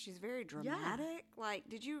creative. She's very dramatic. Like,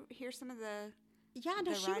 did you hear some of the? Yeah,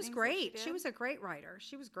 no, she was great. She she was a great writer.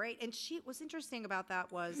 She was great, and what's interesting about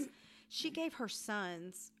that was, she gave her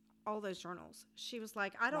sons all those journals. She was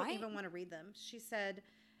like, I don't even want to read them. She said,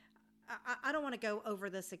 I don't want to go over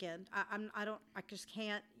this again. I just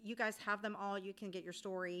can't. You guys have them all. You can get your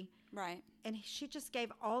story. Right. And she just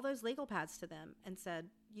gave all those legal pads to them and said,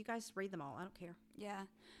 you guys read them all. I don't care. Yeah.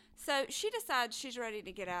 So she decides she's ready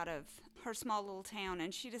to get out of her small little town,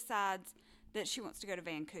 and she decides that she wants to go to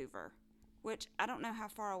Vancouver, which I don't know how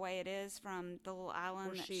far away it is from the little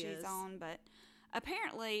island that she's on, but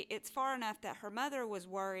apparently it's far enough that her mother was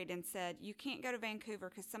worried and said, you can't go to Vancouver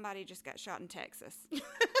because somebody just got shot in Texas.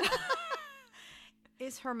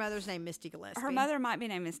 Is her mother's name Misty Gillespie? Her mother might be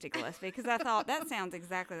named Misty Gillespie because I thought that sounds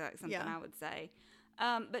exactly like something I would say.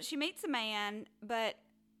 But she meets a man, but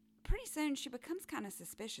pretty soon she becomes kind of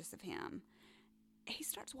suspicious of him. He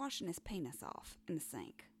starts washing his penis off in the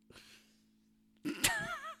sink.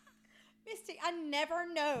 Misty, I never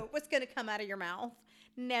know what's going to come out of your mouth.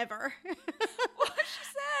 Never. What she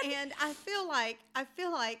said. And I feel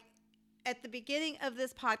like at the beginning of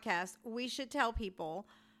this podcast, we should tell people,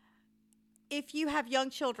 if you have young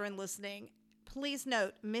children listening, please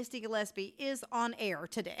note Misty Gillespie is on air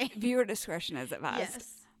today. Viewer discretion is advised.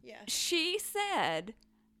 Yes. She said,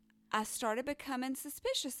 I started becoming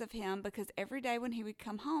suspicious of him because every day when he would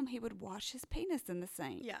come home, he would wash his penis in the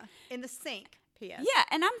sink. Yeah, in the sink, P.S. Yeah,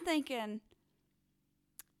 and I'm thinking,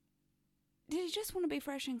 did he just want to be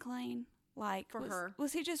fresh and clean? Like, For her.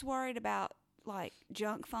 Was he just worried about, like,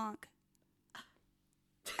 junk funk?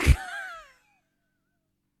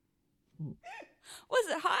 Was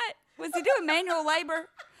it hot? Was he doing manual labor?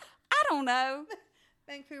 I don't know.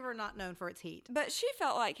 Vancouver not known for its heat. But she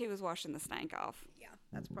felt like he was washing the stank off. Yeah,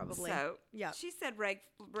 that's probably. So, yeah. she said red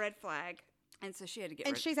flag, and so she had to get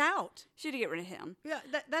And rid she's out. She had to get rid of him. Yeah,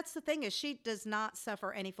 that's the thing, is she does not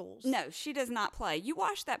suffer any fools. No, she does not play. You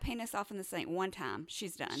wash that penis off in the sink one time,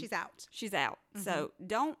 she's done. She's out. She's out. Mm-hmm. So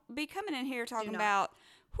don't be coming in here talking not. about,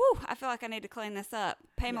 whew, I feel like I need to clean this up.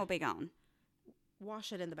 Pamela will be gone.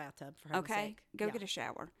 Wash it in the bathtub, for heaven's Okay? sake. Go Yeah. get a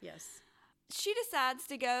shower. Yes. She decides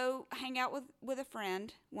to go hang out with a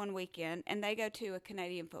friend one weekend, and they go to a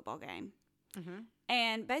Canadian football game. Mm-hmm.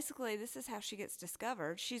 And basically, this is how she gets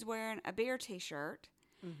discovered. She's wearing a beer T-shirt,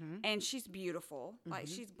 Mm-hmm. and she's beautiful. Like,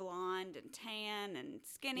 she's blonde and tan and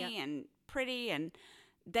skinny and pretty, and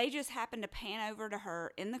they just happen to pan over to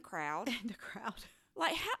her in the crowd. In the crowd.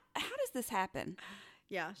 Like, how does this happen?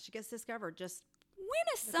 Yeah, she gets discovered just...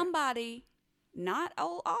 When is somebody, not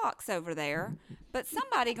old Ox over there, but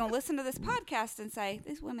somebody going to listen to this podcast and say,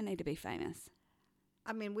 these women need to be famous?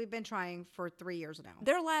 I mean, we've been trying for 3 years now.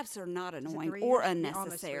 Their laughs are not annoying 3 or years? Yeah,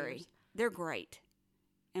 almost 3 unnecessary. years. They're great.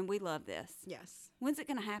 And we love this. Yes. When's it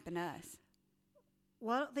going to happen to us?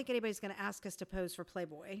 Well, I don't think anybody's going to ask us to pose for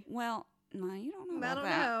Playboy. Well, no, you don't know I about don't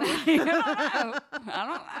that. know. You don't know. I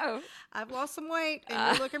don't know. I've lost some weight,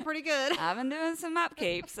 and you're looking pretty good. I've been doing some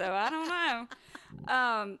upkeep, so I don't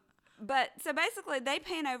know. But so basically, they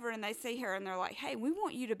pan over and they see her, and they're like, "Hey, we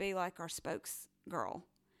want you to be like our spokesgirl."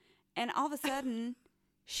 And all of a sudden,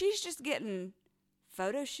 she's just getting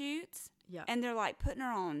photo shoots. Yeah. And they're like putting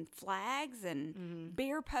her on flags and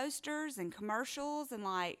beer posters and commercials, and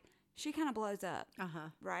like she kind of blows up,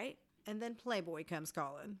 right? And then Playboy comes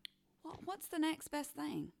calling. Well, what's the next best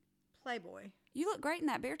thing? Playboy. You look great in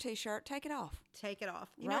that beer T-shirt. Take it off. Take it off.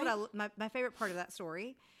 You Right? know what? My favorite part of that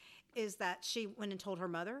story is that she went and told her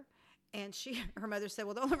mother, and her mother said,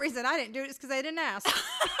 "Well, the only reason I didn't do it is because I didn't ask."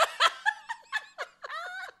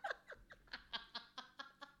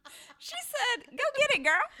 She said, "Go get it,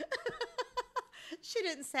 girl." She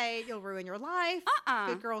didn't say, "You'll ruin your life.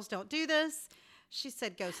 Good girls don't do this." She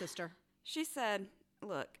said, "Go, sister." She said,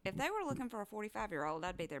 "Look, if they were looking for a 45-year-old,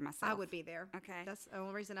 I'd be there myself." I would be there. Okay. That's the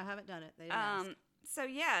only reason I haven't done it. They didn't ask. So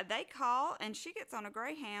yeah, they call, and she gets on a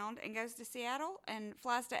Greyhound and goes to Seattle and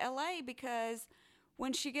flies to LA, because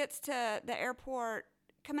when she gets to the airport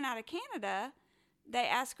coming out of Canada, they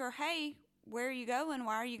ask her, "Hey, where are you going?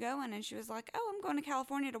 Why are you going?" And she was like, "Oh, I'm going to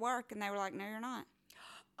California to work." And they were like, "No, you're not."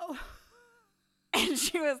 Oh. And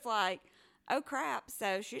she was like, "Oh, crap."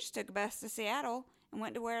 So she just took a bus to Seattle and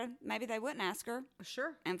went to where maybe they wouldn't ask her,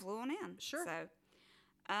 Sure. and flew on in. Sure. So,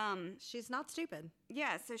 She's not stupid.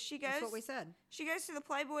 yeah, so she goes. That's what we said. She goes to the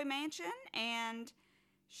Playboy Mansion, and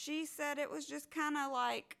she said it was just kind of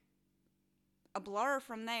like a blur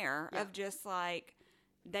from there, of just like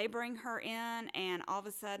they bring her in, and all of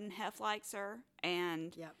a sudden Hef likes her,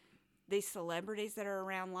 and Yep. these celebrities that are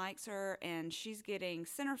around likes her, and she's getting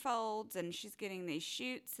centerfolds, and she's getting these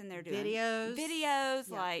shoots, and they're doing Videos. videos.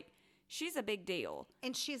 Yeah. Like, she's a big deal.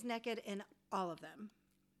 And she's naked in all of them.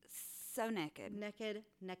 So naked. Naked,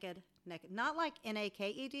 naked, naked. Not like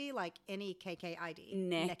Naked, like Nekkid.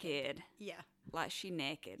 Naked. Yeah. Like, she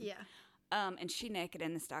naked. Yeah. And she naked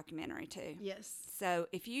in this documentary too. Yes. So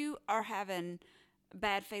if you are having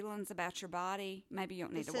bad feelings about your body, maybe you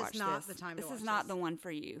don't need This to is watch not this. the time to This watch is not this. the one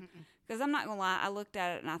for you. Because I'm not gonna lie, I looked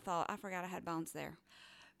at it and I thought, I forgot I had bones there.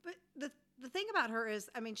 But the thing about her is,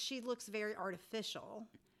 I mean, she looks very artificial.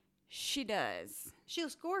 She does. She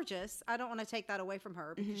looks gorgeous. I don't want to take that away from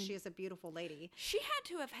her, because she is a beautiful lady. She had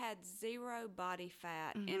to have had zero body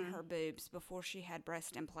fat in her boobs before she had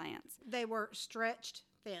breast implants. They were stretched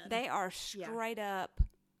thin. They are straight up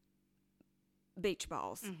beach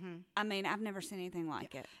balls. I mean, I've never seen anything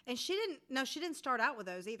like it. And she didn't start out with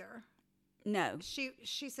those either. No.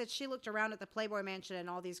 She said she looked around at the Playboy Mansion, and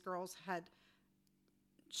all these girls had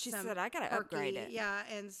She some said, I got to quirky- upgrade it. Yeah,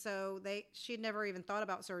 and so she'd never even thought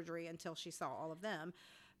about surgery until she saw all of them.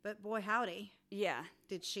 But boy, howdy, Yeah.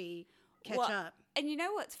 did she catch Well, up. And you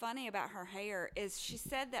know what's funny about her hair is she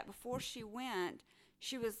said that before she went,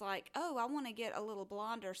 she was like, oh, I want to get a little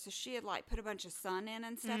blonder. So she had like put a bunch of sun in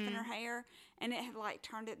and stuff in her hair, and it had like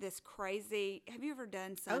turned it this crazy. Have you ever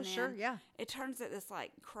done sun in? Oh, sure, yeah. It turns it this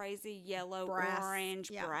like crazy yellow, Brass, orange,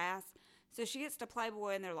 yeah. brass. So she gets to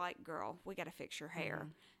Playboy, and they're like, girl, we got to fix your hair.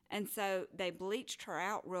 And so they bleached her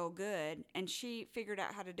out real good, and she figured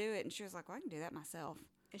out how to do it, and she was like, well, I can do that myself.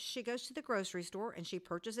 She goes to the grocery store and she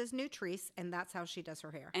purchases Nutrice, and that's how she does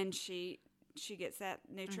her hair. And she gets that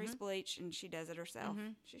Nutrice bleach, and she does it herself.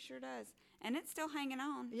 She sure does. And it's still hanging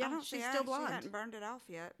on. Yeah, I don't she's see still She blonde. hasn't burned it off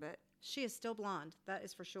yet, but She is still blonde. That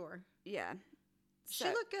is for sure. yeah. She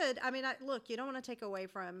looked good. I mean, look, you don't want to take away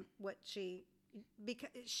from what because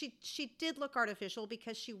she did look artificial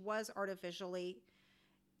because she was artificially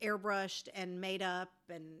airbrushed and made up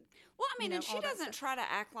and Well, I mean, and all she that doesn't stuff. try to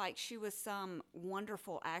act like she was some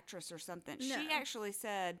wonderful actress or something. No. She actually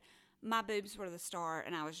said, my boobs were the star,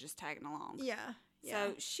 and I was just tagging along. Yeah.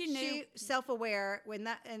 So she knew. Self-aware when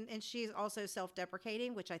that, and she's also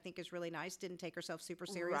self-deprecating, which I think is really nice. Didn't take herself super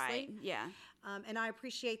seriously. Right, yeah. And I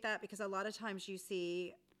appreciate that because a lot of times you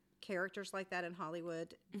see characters like that in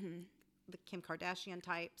Hollywood, the Kim Kardashian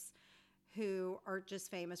types, who are just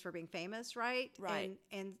famous for being famous, right? Right.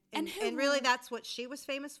 And who- really that's what she was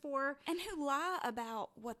famous for. And who lie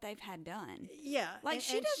about what they've had done. Yeah. Like, and,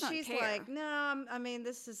 she and doesn't she's care. like, no, I mean,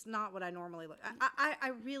 this is not what I normally look.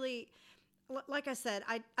 I really, like I said,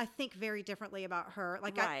 I think very differently about her.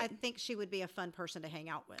 Like, I Right. think she would be a fun person to hang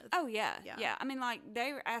out with. Oh, yeah, Yeah. yeah. I mean, like,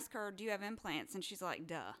 they ask her, do you have implants? And she's like,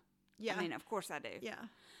 duh. Yeah. I mean, of course I do. Yeah.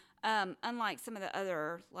 Unlike some of the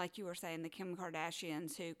other, like you were saying, the Kim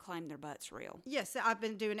Kardashians who claim their butt's real. Yes, I've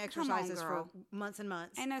been doing exercises for girl. months and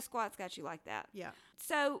months. Ain't no squats got you like that. Yeah.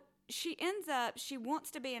 So she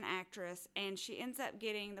wants to be an actress, and she ends up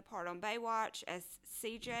getting the part on Baywatch as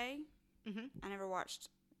CJ. I never watched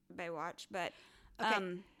Baywatch, but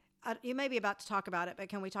Okay. You may be about to talk about it, but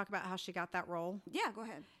can we talk about how she got that role? yeah, go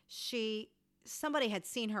ahead. Somebody had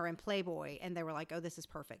seen her in Playboy, and they were like, "Oh, this is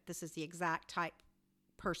perfect. This is the exact type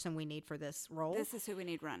person we need for this role." This is who we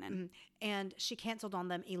need running. And she canceled on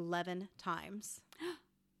them 11 times.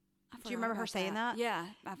 I Do you remember her forgot saying that? Yeah,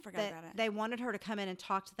 I forgot about it. They wanted her to come in and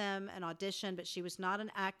talk to them and audition, but she was not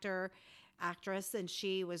an actress, and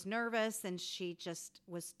she was nervous, and she just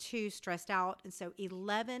was too stressed out. And so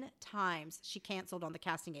 11 times she canceled on the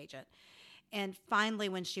casting agent. And finally,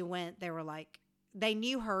 when she went, they were like, they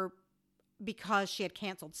knew her because she had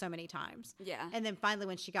canceled so many times. Yeah. And then finally,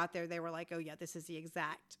 when she got there, they were like, "Oh yeah, this is the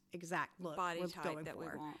exact look Body we're type going that for."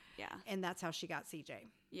 we want. Yeah. And that's how she got CJ.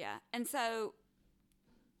 Yeah. And so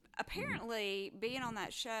apparently, being on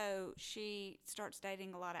that show, she starts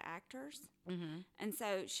dating a lot of actors. And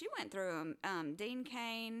so she went through them. Dean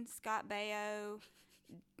Cain, Scott Baio,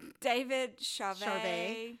 David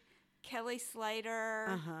Chauvet, Kelly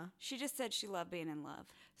Slater. She just said she loved being in love.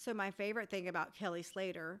 So my favorite thing about Kelly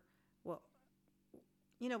Slater, well,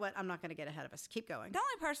 you know what? I'm not going to get ahead of us. Keep going. The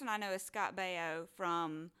only person I know is Scott Baio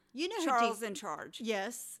from You know who Charles in Charge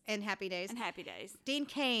Yes, and Happy Days. and Happy Days. Dean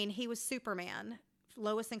Cain, he was Superman.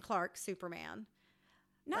 Lois and Clark, Superman.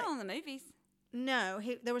 Not on the movies. No,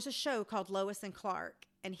 there was a show called Lois and Clark,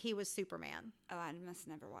 and he was Superman. Oh, I must have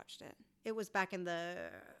never watched it. It was back in the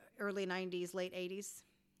early 90s, late 80s.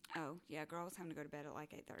 Oh, yeah, girl, I was having to go to bed at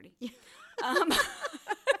like 8:30.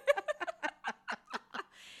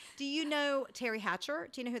 Do you know Terry Hatcher?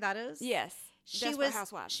 Do you know who that is? Yes. Desperate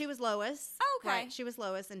Housewives. She was Lois. Oh, okay. Right, she was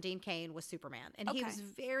Lois, and Dean Cain was Superman. And he Okay. was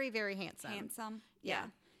very, very handsome. Handsome. Yeah.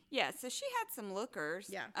 Yeah, so she had some lookers.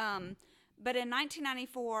 Yeah. But in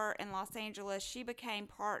 1994 in Los Angeles, she became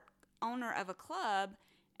part owner of a club,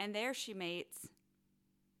 and there she meets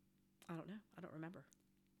I don't know. I don't remember.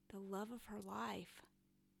 the love of her life,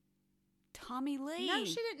 Tommy Lee. No,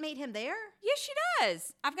 she didn't meet him there. Yes, she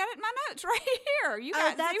does. I've got it in my notes right here. You Oh,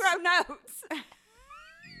 got that's- 0 notes.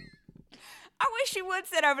 I wish you would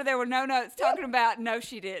sit over there with no notes talking about no,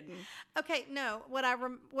 she didn't. Okay, no.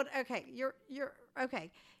 Okay, you're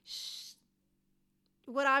okay.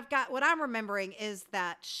 What I'm remembering is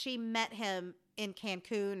that she met him in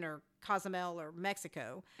Cancun or Cozumel or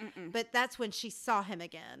Mexico, but that's when she saw him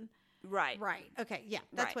again. Right. Right. Okay. Yeah,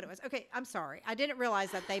 that's Right. what it was. Okay, I'm sorry. I didn't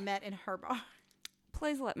realize that they met in her bar.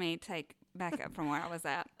 Please let me take back up from where I was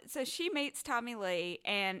at. So she meets Tommy Lee,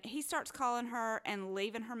 and he starts calling her and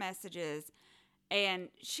leaving her messages. And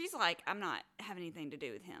she's like, I'm not having anything to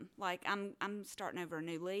do with him. Like, I'm starting over a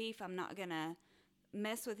new leaf. I'm not going to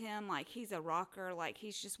mess with him. Like, he's a rocker. Like,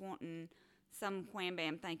 he's just wanting some wham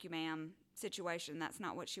bam, thank you ma'am situation. That's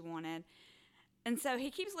not what she wanted. And so he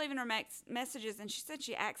keeps leaving her messages, and she said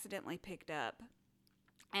she accidentally picked up.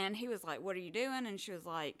 And he was like, what are you doing? And she was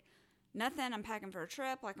like, nothing, I'm packing for a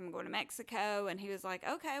trip, like I'm going to Mexico. And he was like,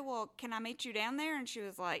 okay, well, can I meet you down there? And she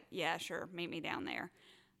was like, yeah, sure, meet me down there.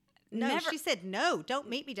 No, she said, no, don't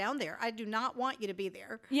meet me down there. I do not want you to be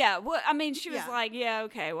there. Yeah, well, I mean, she was like, yeah,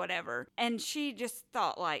 okay, whatever. And she just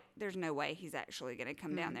thought, like, there's no way he's actually going to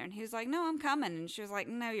come down there. And he was like, no, I'm coming. And she was like,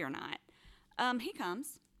 no, you're not. He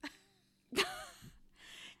comes.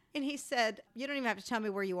 And he said, you don't even have to tell me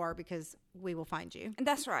where you are because we will find you.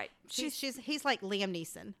 That's right. He's like Liam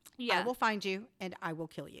Neeson. Yeah. I will find you and I will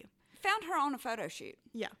kill you. Found her on a photo shoot.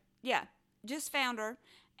 Yeah. Yeah, just found her.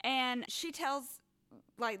 And she tells,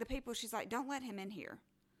 like, the people, she's like, don't let him in here.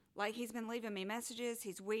 Like, he's been leaving me messages.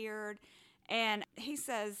 He's weird. And he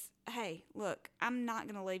says, hey, look, I'm not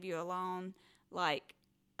going to leave you alone. Like,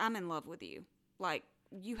 I'm in love with you. Like,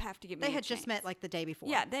 you have to give me a chance. They had just met, like, the day before.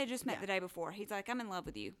 Yeah, they had just met the day before. He's like, I'm in love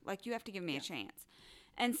with you. Like, you have to give me a chance.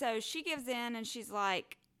 And so she gives in, and she's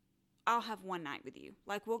like, I'll have one night with you.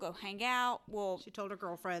 Like, we'll go hang out. She told her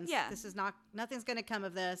girlfriends, this is nothing's going to come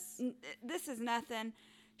of this. This is nothing.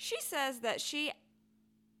 She says that she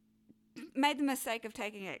made the mistake of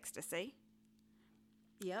taking ecstasy.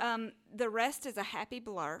 Yeah. The rest is a happy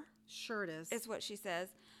blur. Sure it is what she says.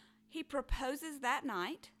 He proposes that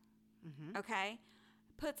night. Mm-hmm. Okay.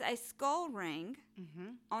 Puts a skull ring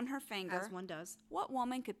on her finger. As one does. What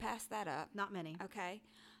woman could pass that up? Not many. Okay.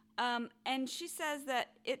 And she says that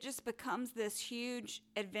it just becomes this huge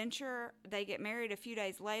adventure. They get married a few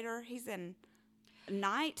days later. He's in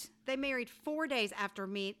night. They married 4 days after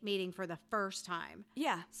meeting for the first time.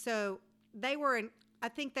 Yeah. So I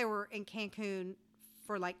think they were in Cancun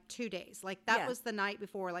for like 2 days. Like that was the night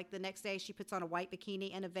before. Like the next day she puts on a white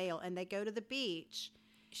bikini and a veil and they go to the beach.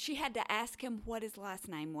 She had to ask him what his last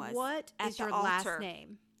name was. What is your last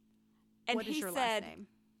name? And what is your said, last name?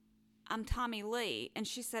 I'm Tommy Lee. And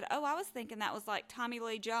she said, oh, I was thinking that was like Tommy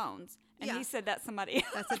Lee Jones. And he said, that's somebody else.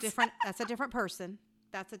 That's a different person.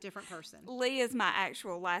 That's a different person. Lee is my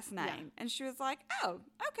actual last name. Yeah. And she was like, oh,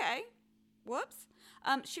 okay. Whoops.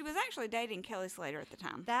 She was actually dating Kelly Slater at the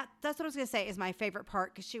time. That's what I was going to say is my favorite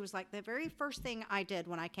part because she was like, the very first thing I did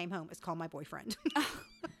when I came home is call my boyfriend.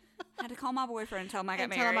 I had to call my boyfriend and tell him I got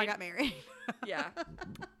married. Tell him I got married.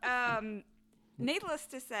 Yeah. Needless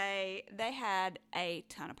to say, they had a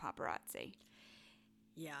ton of paparazzi.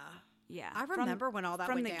 Yeah. Yeah. I remember when all that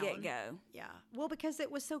went down. From the get-go. Yeah. Well, because it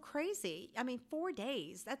was so crazy. I mean, 4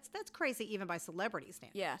 days. That's crazy even by celebrity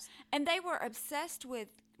standards. Yeah. And they were obsessed with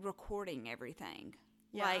recording everything.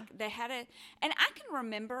 Yeah. Like, they had and I can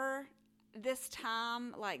remember this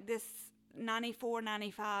time, like this 94,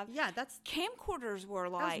 95. Yeah, camcorders were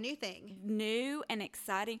like that was a new thing. New and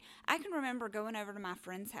exciting. I can remember going over to my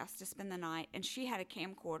friend's house to spend the night, and she had a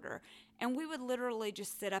camcorder, and we would literally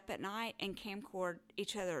just sit up at night and camcord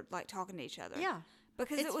each other, like talking to each other. Yeah.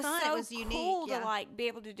 Because it's it was fun. so it was unique. cool to like be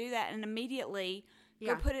able to do that and immediately go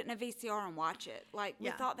Yeah. put it in a VCR and watch it. Like we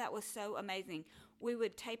Yeah. thought that was so amazing. We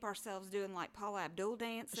would tape ourselves doing like Paula Abdul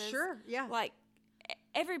dances. Sure, yeah. Like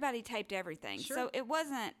everybody taped everything. Sure. So it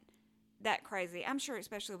wasn't that crazy. I'm sure,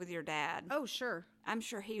 especially with your dad. Oh, sure. I'm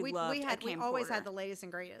sure he We loved a camcorder. we always had the latest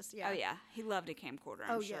and greatest. Yeah. Oh yeah, he loved a camcorder.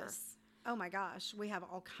 I'm sure. Yes. Oh my gosh, we have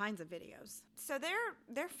all kinds of videos. So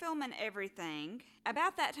they're filming everything.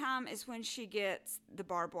 About that time is when she gets the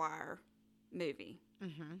barbed wire movie.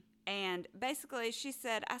 Mm-hmm. And basically, she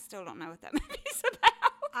said, "I still don't know what that movie's about."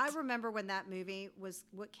 I remember when that movie was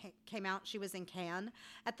what came out. She was in Cannes.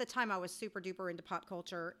 At the time, I was super duper into pop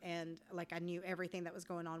culture, and like I knew everything that was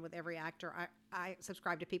going on with every actor. I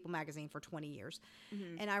subscribed to People magazine for 20 years,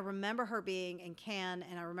 and I remember her being in Cannes,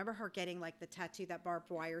 and I remember her getting like the tattoo, that barbed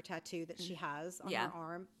wire tattoo that she has on her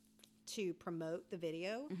arm, to promote the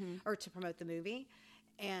video or to promote the movie.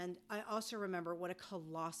 And I also remember what a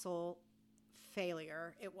colossal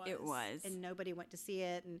failure it was. And nobody went to see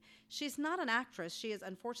it. And she's not an actress. She is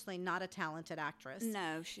unfortunately not a talented actress.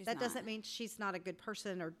 No, she's not. That doesn't mean she's not a good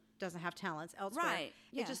person or doesn't have talents elsewhere. Right.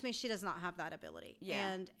 Yeah. It just means she does not have that ability.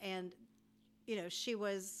 Yeah. And you know, she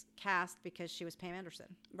was cast because she was Pam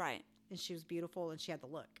Anderson. Right. And she was beautiful and she had the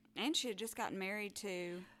look. And she had just gotten married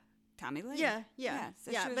to Tommy Lee. Yeah.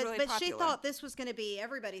 So she was really but popular. she thought this was going to be,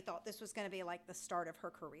 everybody thought this was going to be like the start of her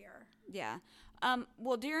career. Yeah.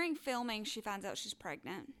 Well, during filming, she finds out she's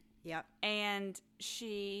pregnant. Yep. And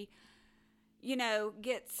she, you know,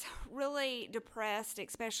 gets really depressed,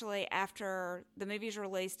 especially after the movie's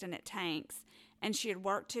released and it tanks. And she had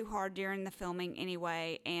worked too hard during the filming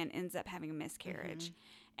anyway and ends up having a miscarriage.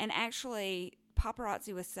 And actually,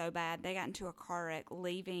 paparazzi was so bad, they got into a car wreck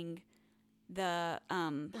leaving the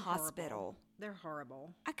They're hospital. horrible. They're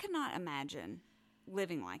horrible. I could not imagine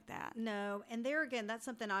living like that. No, and there again, that's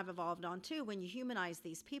something I've evolved on too. When you humanize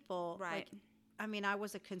these people, Right. like, I mean, I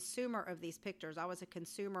was a consumer of these pictures. I was a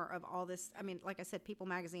consumer of all this. I mean, like I said, People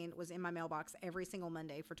Magazine was in my mailbox every single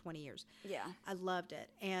Monday for 20 years. Yeah. I loved it.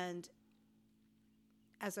 And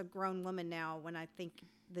as a grown woman now, when I think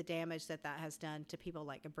the damage that has done to people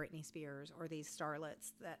like a Britney Spears or these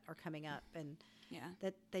starlets that are coming up, and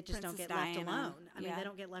that they just don't Princess get left Diana. alone. I mean, Yeah. they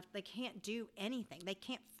don't get left. They can't do anything. They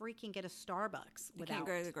can't freaking get a Starbucks They without. can't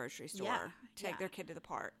go to the grocery store. Take their kid to the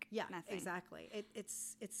park. Yeah, Nothing. exactly.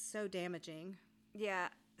 It's so damaging. Yeah.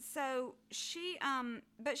 So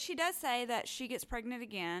but she does say that she gets pregnant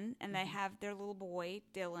again, and they have their little boy,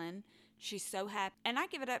 Dylan. She's so happy. And I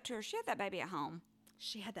give it up to her. She had that baby at home.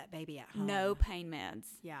 She had that baby at home. No pain meds.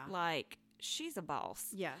 Yeah. Like, she's a boss.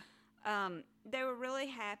 Yeah. They were really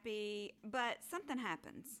happy, but something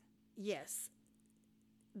happens. Yes.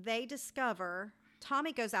 They discover,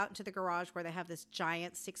 Tommy goes out into the garage where they have this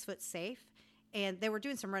giant 6-foot safe, and they were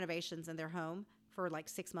doing some renovations in their home for like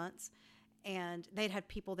 6 months, and they'd had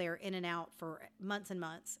people there in and out for months and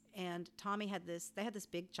months, and they had this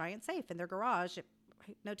big giant safe in their garage.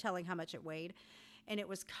 No telling how much it weighed, and it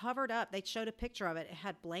was covered up. They showed a picture of it. It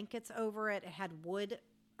had blankets over it. It had wood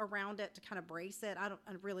around it to kind of brace it. I don't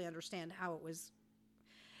really understand how it was.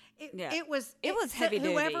 It was heavy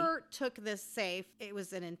duty. Whoever took this safe, it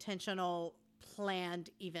was an intentional, planned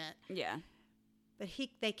event. Yeah. But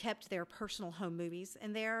they kept their personal home movies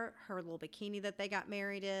in there, her little bikini that they got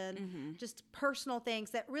married in, just personal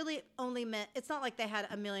things that really only meant, it's not like they had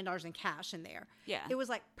 $1 million in cash in there. Yeah. It was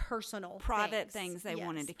like personal Private things they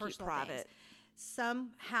wanted to keep private. Things.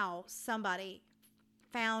 Somehow somebody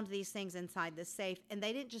found these things inside the safe, and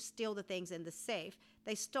they didn't just steal the things in the safe.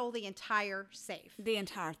 They stole the entire safe. The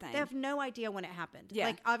entire thing. They have no idea when it happened. Yeah.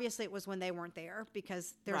 Like, obviously it was when they weren't there,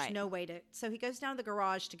 because there's no way to. So he goes down to the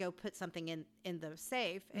garage to go put something in the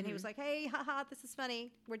safe, and he was like, hey, haha, this is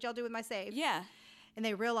funny. What'd y'all do with my safe? Yeah. And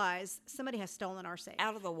they realize somebody has stolen our safe.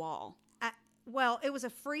 Out of the wall. Well, it was a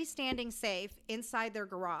freestanding safe inside their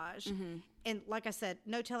garage. And like I said,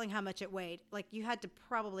 no telling how much it weighed. Like, you had to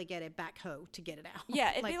probably get a backhoe to get it out.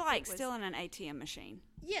 Yeah, it'd be like stealing an ATM machine.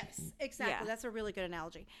 Yes, exactly. Yeah. That's a really good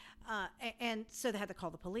analogy. And so they had to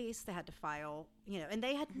call the police. They had to file, and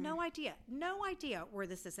they had no idea where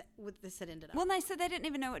this had ended up. Well, they said they didn't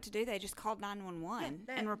even know what to do. They just called 911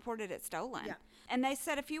 and reported it stolen. Yeah. And they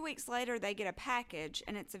said a few weeks later they get a package,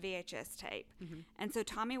 and it's a VHS tape. And so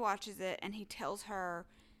Tommy watches it, and he tells her,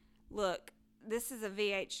 look, this is a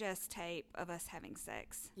VHS tape of us having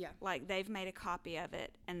sex. Yeah. Like, they've made a copy of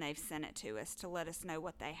it, and they've sent it to us to let us know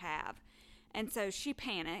what they have. And so she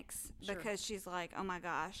panics because she's like, oh, my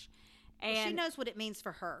gosh. And she knows what it means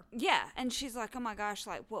for her. Yeah, and she's like, oh, my gosh,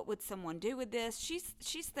 like, what would someone do with this?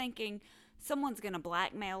 She's thinking someone's going to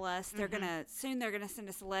blackmail us. They're going to send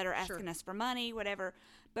us a letter asking us for money, whatever.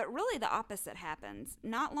 But really the opposite happens.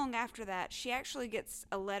 Not long after that, she actually gets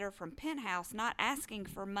a letter from Penthouse not asking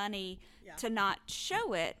for money to not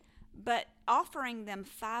show it, but offering them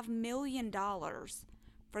 $5 million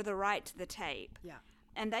for the right to the tape. Yeah.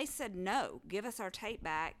 And they said, no, give us our tape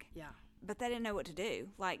back. Yeah. But they didn't know what to do.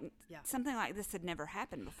 Like, something like this had never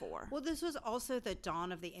happened before. Well, this was also the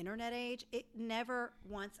dawn of the internet age. It never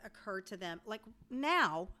once occurred to them. Like,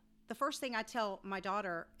 now, the first thing I tell my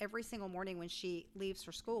daughter every single morning when she leaves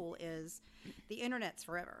for school is the internet's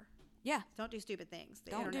forever. Yeah. Don't do stupid things.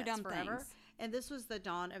 The Don't do internet's dumb forever. things. And this was the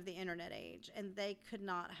dawn of the internet age. And they could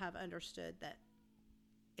not have understood that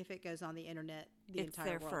if it goes on the internet, it's entire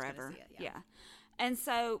there world's forever. gonna see it. Yeah. And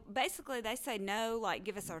so basically they say no, like,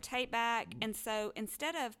 give us our tape back. And so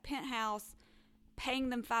instead of Penthouse paying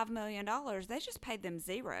them $5 million, they just paid them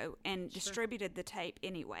 $0 and distributed the tape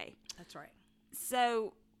anyway. That's right.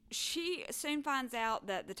 So she soon finds out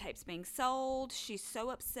that the tape's being sold. She's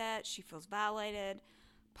so upset. She feels violated.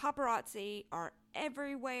 Paparazzi are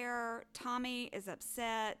everywhere. Tommy is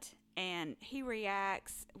upset, and he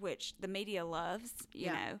reacts, which the media loves. You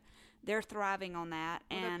know, they're thriving on that.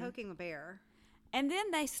 Well, and they're poking a bear. And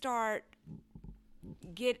then they start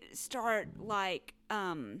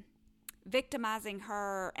victimizing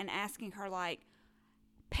her and asking her, like,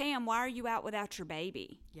 Pam, why are you out without your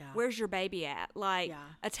baby? Yeah. Where's your baby at? Like,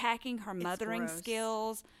 attacking her mothering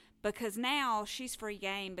skills, because now she's free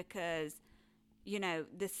game because,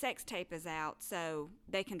 the sex tape is out, so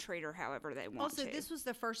they can treat her however they want to. Also, this was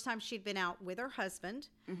the first time she'd been out with her husband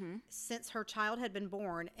since her child had been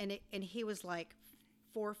born, and he was like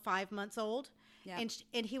 4 or 5 months old. Yeah.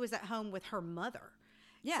 And he was at home with her mother.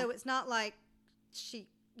 Yeah. So it's not like she,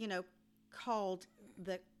 called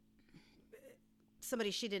the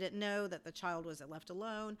somebody she didn't know, that the child was left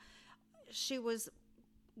alone. She was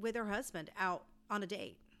with her husband out on a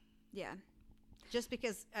date. Yeah. Just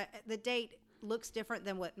because the date looks different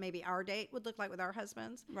than what maybe our date would look like with our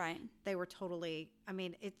husbands. Right. They were totally, I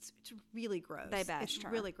mean, it's really gross. They bashed it's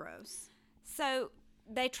her. really gross. So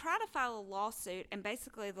they try to file a lawsuit, and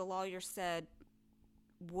basically the lawyer said,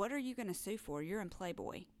 what are you going to sue for? You're in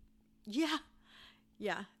Playboy. Yeah.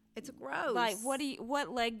 Yeah. It's gross. Like,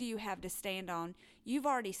 what leg do you have to stand on? You've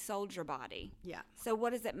already sold your body. Yeah. So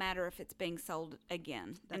what does it matter if it's being sold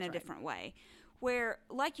again in a different way? Where,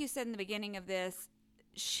 like you said in the beginning of this,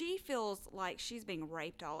 she feels like she's being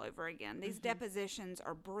raped all over again. These depositions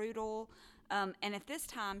are brutal. And at this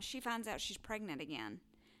time, she finds out she's pregnant again.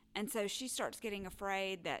 And so she starts getting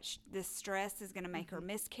afraid that this stress is going to make her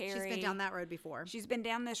miscarry. She's been down that road before. She's been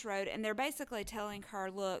down this road. And they're basically telling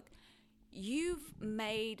her, look, you've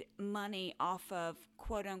made money off of,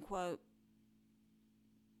 quote unquote,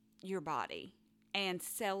 your body and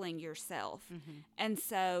selling yourself. And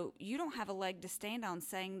so you don't have a leg to stand on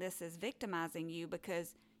saying this is victimizing you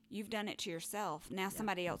because you've done it to yourself. Now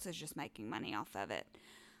somebody else is just making money off of it.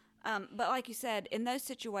 But like you said, in those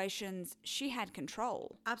situations, she had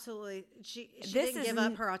control. Absolutely. She didn't give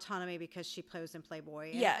up her autonomy because she posed in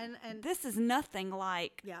Playboy. And this is nothing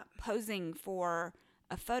like posing for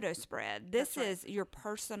a photo spread. This is your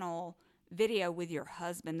personal video with your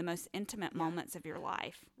husband, the most intimate moments of your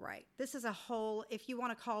life. Right. This is a whole, if you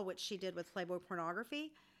want to call what she did with Playboy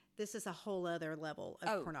pornography, this is a whole other level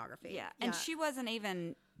of pornography. Yeah. And she wasn't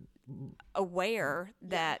even aware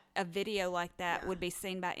that a video like that would be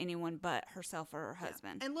seen by anyone but herself or her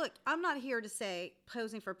husband. And look, I'm not here to say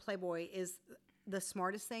posing for Playboy is the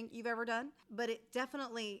smartest thing you've ever done, but it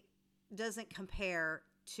definitely doesn't compare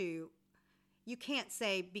to, you can't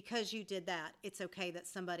say because you did that, it's okay that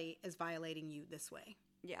somebody is violating you this way.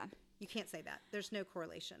 Yeah. You can't say that. There's no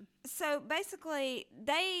correlation. So basically,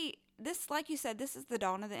 like you said, this is the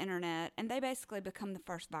dawn of the internet, and they basically become the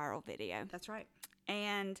first viral video. That's right.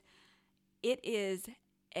 And it is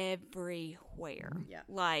everywhere. Yeah.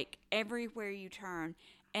 Like, everywhere you turn.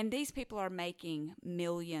 And these people are making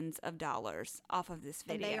millions of dollars off of this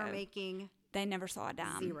video. And they are making... They never saw a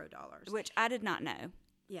dime. $0. Which I did not know.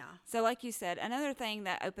 Yeah. So like you said, another thing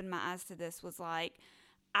that opened my eyes to this was like,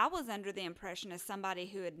 I was under the impression as somebody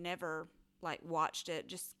who had never like watched it,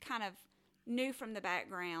 just kind of knew from the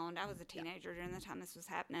background. I was a teenager during the time this was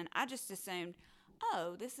happening. I just assumed,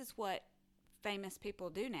 oh, this is what famous people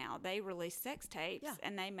do now. They release sex tapes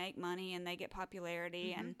and they make money and they get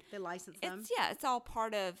popularity and they license them. It's all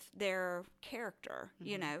part of their character,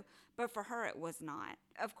 you know. But for her, it was not.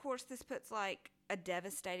 Of course, this puts like a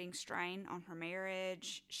devastating strain on her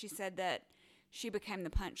marriage. She said that she became the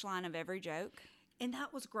punchline of every joke. And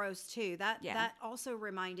that was gross too. That also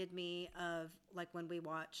reminded me of like when we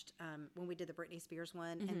watched, when we did the Britney Spears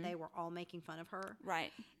one and they were all making fun of her.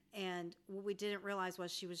 Right. And what we didn't realize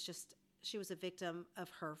was she was a victim of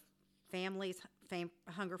her family's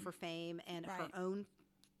hunger for fame and her own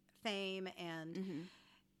fame.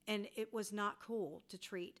 And it was not cool to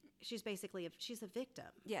treat. She's basically she's a victim.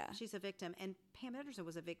 Yeah. She's a victim. And Pam Anderson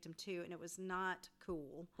was a victim too, and it was not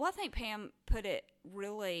cool. Well, I think Pam put it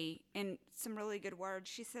really in some really good words.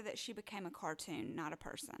 She said that she became a cartoon, not a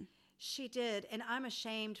person. She did, and I'm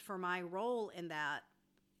ashamed for my role in that,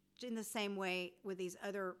 in the same way with these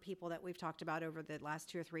other people that we've talked about over the last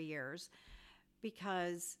 2 or 3 years,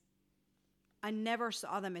 because I never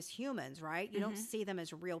saw them as humans, right? You don't see them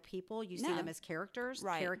as real people. You see them as characters,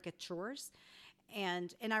 caricatures.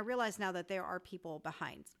 And I realize now that there are people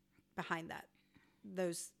behind that,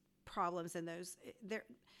 those problems and those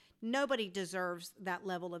nobody deserves that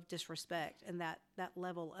level of disrespect and that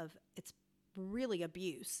level of, it's really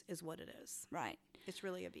abuse is what it is. Right. It's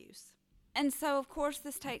really abuse. And so, of course,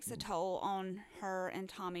 this takes a toll on her and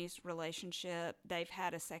Tommy's relationship. They've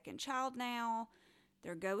had a second child now.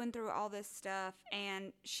 They're going through all this stuff.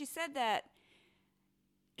 And she said that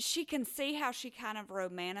she can see how she kind of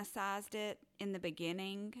romanticized it in the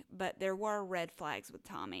beginning, but there were red flags with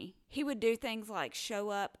Tommy. He would do things like show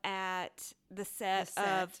up at the set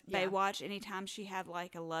of Baywatch anytime she had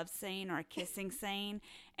like a love scene or a kissing scene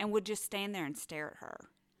and would just stand there and stare at her.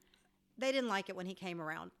 They didn't like it when he came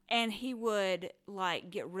around. And he would like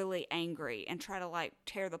get really angry and try to like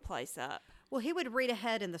tear the place up. Well, he would read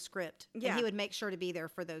ahead in the script and he would make sure to be there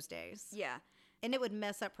for those days. Yeah. And it would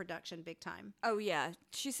mess up production big time. Oh, yeah.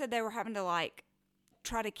 She said they were having to, like,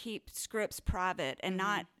 try to keep scripts private and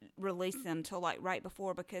not release them till, like, right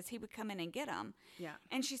before because he would come in and get them. Yeah.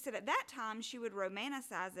 And she said at that time she would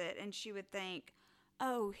romanticize it and she would think,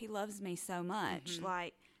 oh, he loves me so much.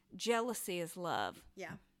 Like, jealousy is love.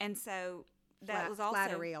 Yeah. And so that was also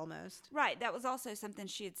flattery almost. Right. That was also something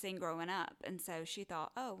she had seen growing up. And so she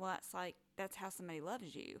thought, oh, well, that's how somebody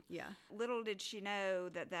loves you. Yeah. Little did she know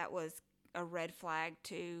that was a red flag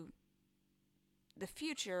to the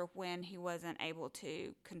future when he wasn't able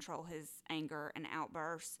to control his anger and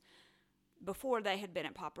outbursts. Before, they had been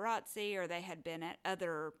at paparazzi or they had been at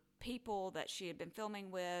other people that she had been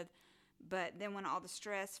filming with. But then when all the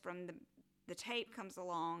stress from the tape comes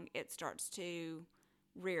along, it starts to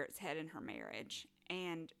rear its head in her marriage.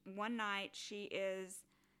 And one night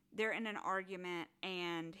they're in an argument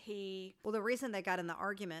and Well, the reason they got in the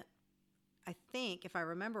argument, I think, if I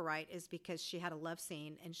remember right, is because she had a love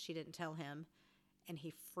scene and she didn't tell him and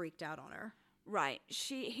he freaked out on her. Right.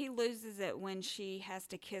 He loses it when she has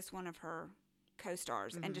to kiss one of her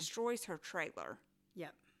co-stars and destroys her trailer.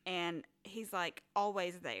 Yep. And he's like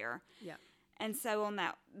always there. Yep. And so on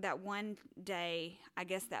that one day, I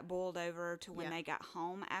guess that boiled over to when they got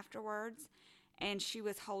home afterwards, and she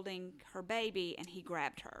was holding her baby and he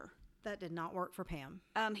grabbed her. That did not work for Pam.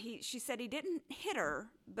 She said he didn't hit her,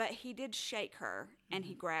 but he did shake her and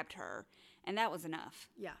he grabbed her, and that was enough.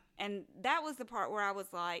 Yeah. And that was the part where I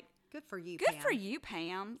was like, good for you, Good Pam. for you,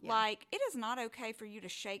 Pam. Yeah. Like, it is not okay for you to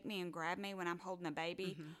shake me and grab me when I'm holding a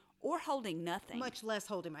baby or holding nothing. Much less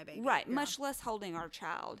holding my baby. Right, Yeah. much less holding our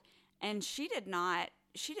child. And she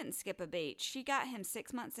didn't skip a beat. She got him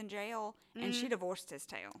 6 months in jail and she divorced his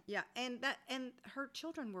tail. Yeah, and her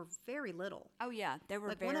children were very little. Oh, yeah, they were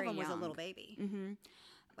Like very one of them was a young. little baby. Mm-hmm.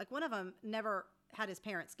 Like one of them never had his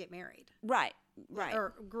parents get married. Right.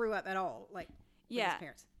 Or grew up at all, like with his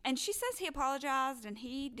parents. And she says he apologized and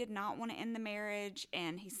he did not want to end the marriage,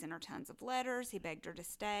 and he sent her tons of letters. He begged her to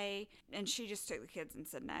stay, and she just took the kids and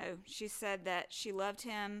said no. She said that she loved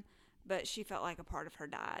him, but she felt like a part of her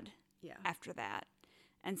died after that.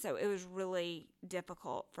 And so it was really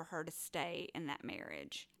difficult for her to stay in that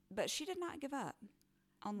marriage. But she did not give up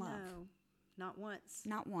on love. No, not once.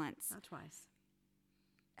 Not once. Not twice.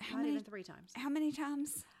 Not even 3 times. How many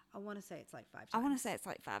times? I want to say it's like 5 times. I want to say it's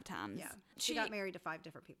like 5 times. Yeah. She got married to 5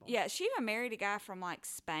 different people. Yeah, she even married a guy from like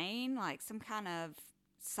Spain, like some kind of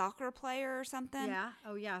soccer player or something. Yeah.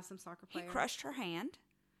 Oh, yeah, some soccer player. He crushed her hand.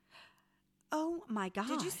 Oh, my gosh.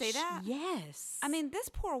 Did you see that? Yes. I mean, this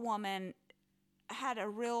poor woman had a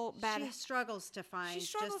real bad... She struggles to find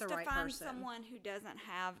just the right person. Someone who doesn't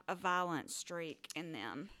have a violent streak in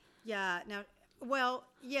them. Yeah. Now, well,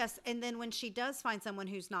 yes. And then when she does find someone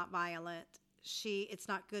who's not violent, it's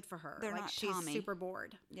not good for her. They're like not she's Tommy. super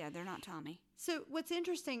bored. Yeah, they're not Tommy. So what's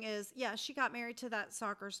interesting is, she got married to that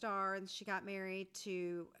soccer star, and she got married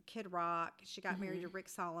to Kid Rock. She got married to Rick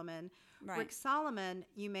Solomon. Right. Rick Solomon,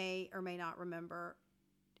 you may or may not remember,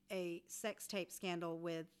 a sex tape scandal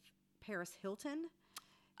with Paris Hilton.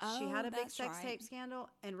 She had a big sex tape scandal,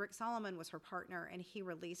 and Rick Solomon was her partner, and he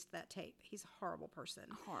released that tape. He's a horrible person.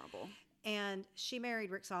 Horrible. And she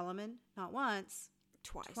married Rick Solomon, not once,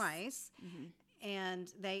 twice. Mm-hmm.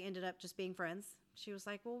 And they ended up just being friends. She was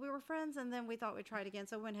like, well, we were friends, and then we thought we'd try it again,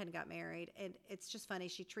 so we went ahead and got married. And it's just funny.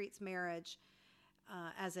 She treats marriage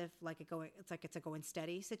as if it's a going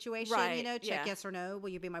steady situation, right, check yes or no, will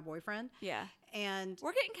you be my boyfriend? Yeah. And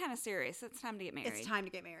we're getting kind of serious. It's time to get married. It's time to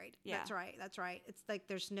get married. Yeah. That's right. It's like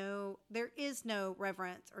there is no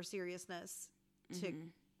reverence or seriousness to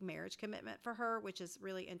marriage commitment for her, which is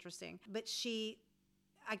really interesting. But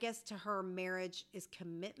I guess to her, marriage is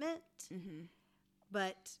commitment,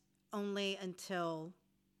 but only until,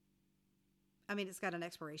 it's got an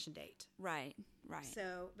expiration date. Right.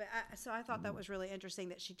 So I thought that was really interesting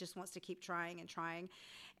that she just wants to keep trying and trying.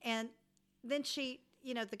 And then she,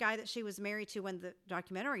 the guy that she was married to when the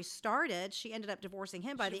documentary started, she ended up divorcing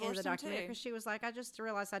him by the end of the documentary because she was like, I just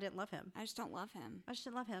realized I didn't love him. I just don't love him. I just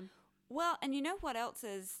didn't love him. Well, and you know what else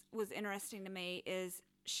was interesting to me is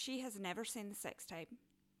she has never seen the sex tape.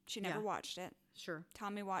 She never watched it. Sure.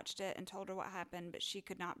 Tommy watched it and told her what happened, but she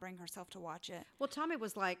could not bring herself to watch it. Well, Tommy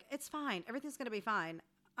was like, it's fine. Everything's going to be fine.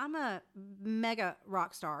 I'm a mega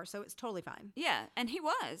rock star, so it's totally fine. Yeah, and he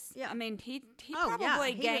was. Yeah. I mean, he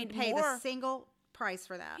probably he gained didn't pay more. the single price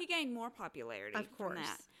for that. He gained more popularity of course.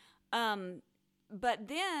 From that. But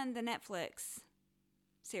then the Netflix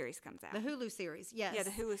series comes out. The Hulu series, yes. Yeah, the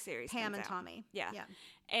Hulu series Pam comes and out. Tommy. Yeah.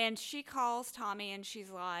 And she calls Tommy and she's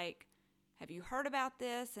like, have you heard about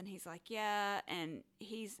this? And he's like, yeah. And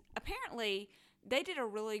apparently they did a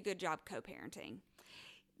really good job co-parenting.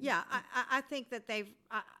 Yeah, I think that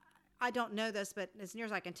I don't know this, but as near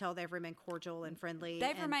as I can tell, they've remained cordial and friendly.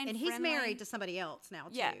 They've remained and friendly. he's married to somebody else now,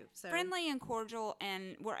 too. Yeah, so. friendly and cordial,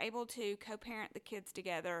 and we're able to co-parent the kids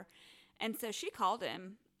together. And so she called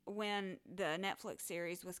him when the Netflix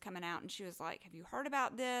series was coming out, and she was like, have you heard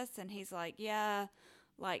about this? And he's like, yeah,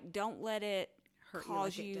 Like, don't let it Hurt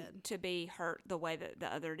cause you like it you did. to be hurt the way that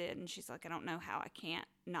the other did. And she's like, I don't know how I can't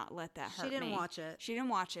not let that hurt me. She didn't watch it. She didn't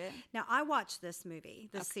watch it. Now, I watched this movie,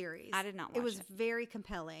 this series. I did not watch it. Was it. very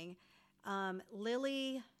compelling.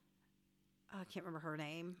 Lily, I can't remember her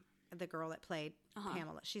name, the girl that played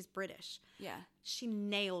Pamela. She's British. Yeah. She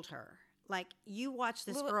nailed her. Like, you watch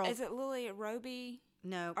this Lily, girl. is it Lily Roby?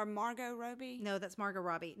 No. Or Margot Robbie? No, that's Margot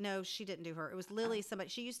Robbie. No, she didn't do her. It was Lily, somebody.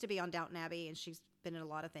 She used to be on Downton Abbey, and she's been in a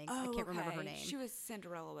lot of things. I can't remember her name. She was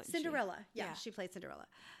Cinderella, wasn't Cinderella. she? Yeah, she played Cinderella.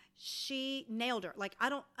 She nailed her. Like, I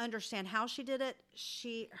don't understand how she did it.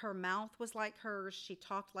 Her mouth was like hers. She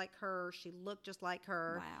talked like her. She looked just like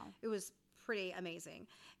her. Wow. It was pretty amazing.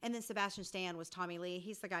 And then Sebastian Stan was Tommy Lee.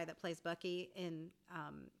 He's the guy that plays Bucky in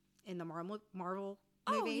the Marvel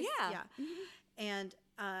movies. Oh, yeah. Mm-hmm.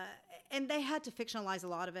 And they had to fictionalize a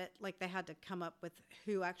lot of it. Like, they had to come up with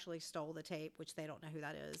who actually stole the tape, which they don't know who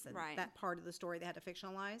that is. And that part of the story they had to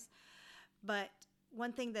fictionalize. But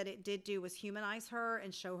one thing that it did do was humanize her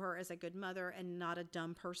and show her as a good mother and not a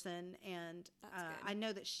dumb person. And I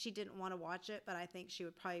know that she didn't want to watch it, but I think she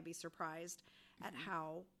would probably be surprised at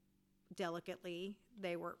how delicately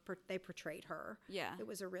they portrayed her. Yeah. It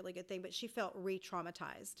was a really good thing, but she felt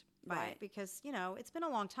re-traumatized by it because, it's been a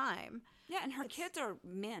long time. Yeah, and her kids are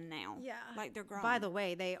men now. Yeah. Like, they're grown. By the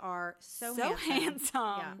way, they are so handsome.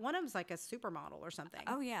 Yeah. One of them's like a supermodel or something.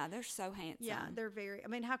 Oh, yeah, they're so handsome. Yeah, they're very,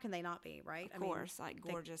 how can they not be, right? Of course, like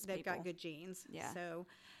gorgeous They've people. got good genes. Yeah. So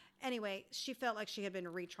anyway, she felt like she had been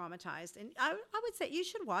re-traumatized. And I would say you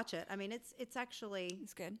should watch it. It's actually.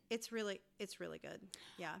 It's good. It's really good.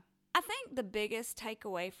 Yeah. I think the biggest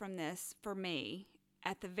takeaway from this for me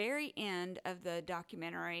at the very end of the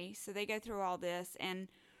documentary, so they go through all this, and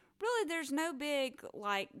really there's no big,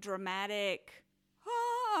 like, dramatic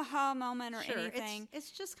moment or anything.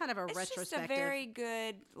 It's just kind of a retrospective. It's just a very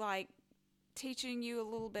good, like, teaching you a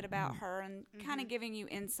little bit about her and kind of giving you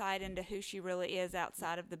insight into who she really is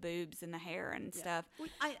outside of the boobs and the hair and stuff.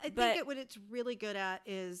 I think what it's really good at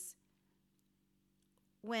is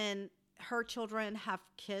when her children have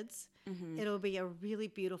kids, it'll be a really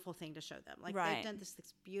beautiful thing to show them. Like, they've done this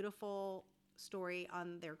beautiful story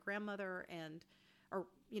on their grandmother or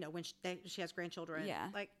when she has grandchildren. Yeah.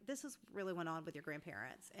 Like, this is really went on with your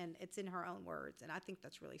grandparents, and it's in her own words, and I think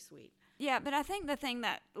that's really sweet. Yeah, but I think the thing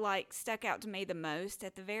that, like, stuck out to me the most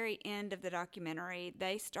at the very end of the documentary,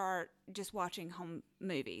 they start just watching home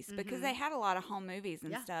movies because they had a lot of home movies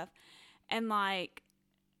and stuff. And, like,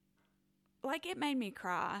 it made me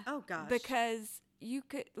cry. Oh, gosh. Because you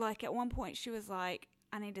could, like, at one point she was like,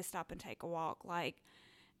 I need to stop and take a walk. Like,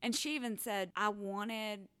 and she even said,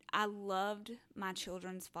 I loved my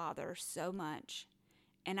children's father so much,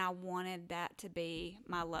 and I wanted that to be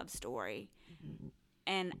my love story.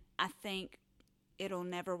 And I think it'll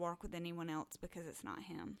never work with anyone else because it's not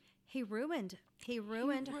him. He ruined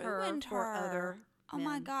her for other Oh,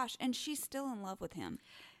 my men. gosh. And she's still in love with him.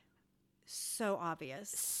 So obvious.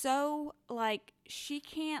 So, like, she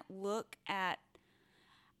can't look at,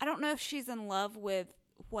 I don't know if she's in love with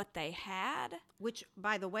what they had. Which,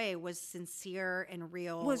 by the way, was sincere and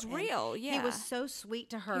real. Yeah. He was so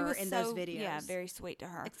sweet to her in those videos. Yeah, very sweet to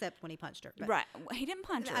her. Except when he punched her. But, Right. He didn't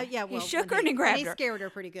punch her. Yeah, well, he shook her and he grabbed he her. He scared her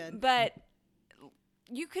pretty good. But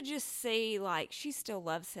you could just see, like, she still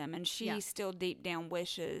loves him, and she still deep down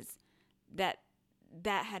wishes that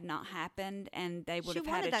had not happened, and they would have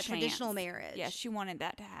had a chance. She wanted that traditional marriage. Yeah, she wanted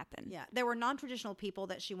that to happen. Yeah, there were non-traditional people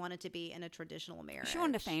that she wanted to be in a traditional marriage. She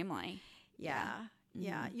wanted a family. Yeah.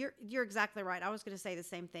 Yeah, you're exactly right. I was going to say the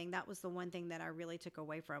same thing. That was the one thing that I really took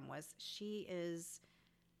away from was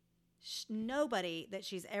nobody that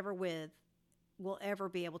she's ever with will ever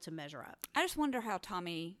be able to measure up. I just wonder how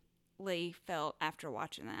Tommy Lee felt after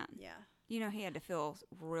watching that. Yeah. He had to feel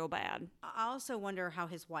real bad. I also wonder how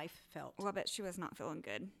his wife felt. Well, I bet she was not feeling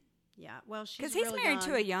good. Yeah, well, she's because he's really married young.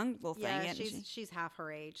 to a young little thing. Yeah, isn't she's half her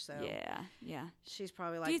age, so yeah. She's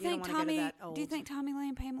probably like, do you think don't want to go to that old. Do you think Tommy Lee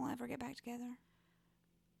and Pamela ever get back together?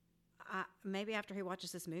 Maybe after he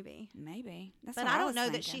watches this movie. Maybe. That's but what I don't was know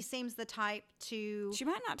thinking. that she seems the type to. She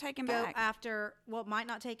might not take him go back after. Well, might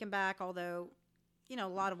not take him back, although, a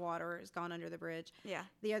lot of water has gone under the bridge. Yeah.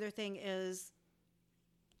 The other thing is,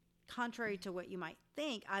 contrary to what you might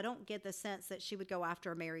think, I don't get the sense that she would go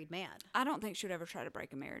after a married man. I don't think she would ever try to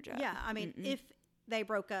break a marriage up. Yeah, I mean, if they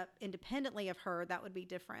broke up independently of her, that would be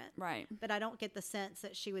different. Right. But I don't get the sense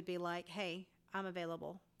that she would be like, hey, I'm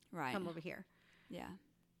available. Right. Come over here. Yeah.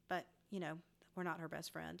 But, we're not her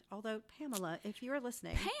best friend. Although, Pamela, if you're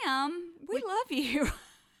listening. Pam, we love you.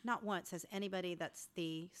 Not once has anybody that's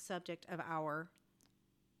the subject of our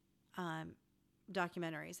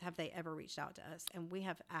documentaries, have they ever reached out to us? And we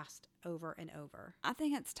have asked over and over. I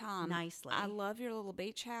think it's time. Nicely. I love your little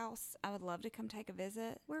beach house. I would love to come take a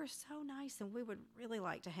visit. We're so nice, and we would really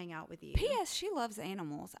like to hang out with you. P.S. She loves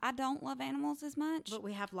animals. I don't love animals as much. But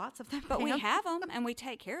we have lots of them. But we have them, and we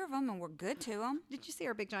take care of them, and we're good to them. Did you see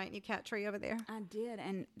our big giant new cat tree over there? I did,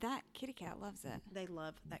 and that kitty cat loves it. They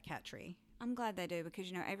love that cat tree. I'm glad they do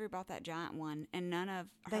because, Avery bought that giant one, and none of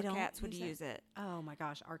her cats would use it. Oh, my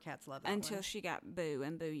gosh. Our cats love that until one. she got Boo,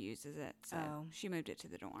 and Boo uses it. So she moved it to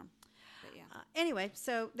the dorm. But yeah. Anyway,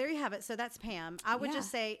 so there you have it. So that's Pam. I would just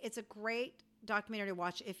say it's a great documentary to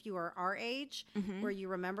watch if you are our age, where you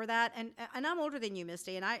remember that. And I'm older than you,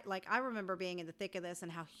 Misty, and I remember being in the thick of this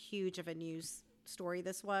and how huge of a news story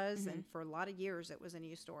this was. And for a lot of years, it was a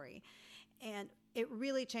news story. And it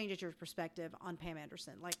really changes your perspective on Pam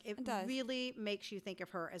Anderson. Like, it really makes you think of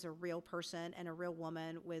her as a real person and a real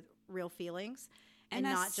woman with real feelings, and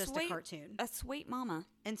not just a cartoon. A sweet mama.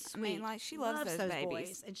 And sweet. I mean, like, she loves those babies.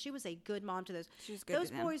 Boys. And she was a good mom to those. She was good those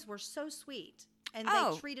to them. boys were so sweet. And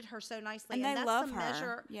they treated her so nicely. And they that's love the her.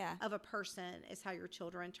 measure of a person, is how your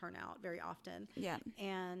children turn out very often. Yeah.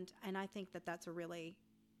 And I think that that's a really,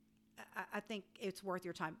 I think it's worth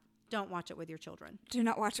your time. Don't watch it with your children. Do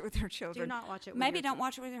not watch it with your children. Do not watch it with Maybe your don't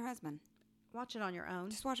watch it with your husband. Watch it on your own.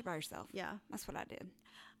 Just watch it by yourself. Yeah. That's what I did.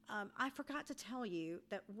 I forgot to tell you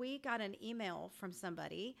that we got an email from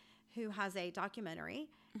somebody who has a documentary,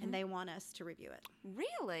 and they want us to review it.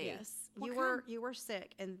 Really? Yes. What You were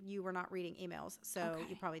sick, and you were not reading emails, so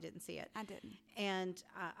you probably didn't see it. I didn't. And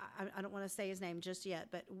I don't want to say his name just yet,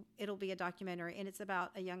 but it'll be a documentary, and it's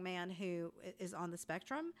about a young man who is on the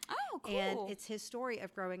spectrum. Oh, cool. And it's his story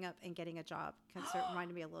of growing up and getting a job. It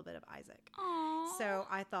reminded me a little bit of Isaac. Aww. So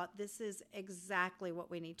I thought, this is exactly what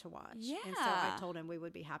we need to watch. Yeah. And so I told him we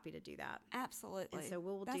would be happy to do that. Absolutely. And so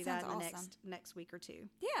we'll do that in the next week or two.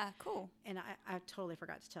 Yeah, cool. And I totally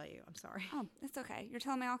forgot to tell you. I'm sorry. Oh, it's okay. You're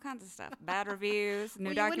telling me all kinds of stuff. Bad reviews,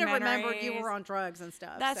 new documentaries. You wouldn't have remembered you were on drugs and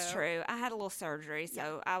stuff. That's true. I had a little surgery,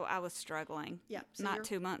 so I was struggling. Yeah. So not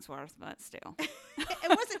 2 months worth, but still. It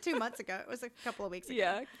wasn't 2 months ago. It was a couple of weeks ago.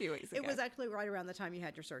 Yeah, a few weeks ago. It was actually right around the time you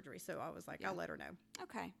had your surgery, so I was like, I'll let her know.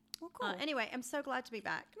 Okay. Well, cool. Anyway, I'm so glad to be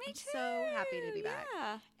back. Me too. So happy to be back.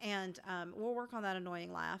 Yeah. And we'll work on that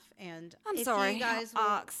annoying laugh. And I'm if sorry, you guys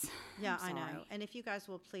Ox. Yeah, I know. And if you guys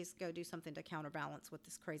will please go do something to counterbalance what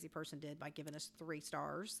this crazy person did by giving us 3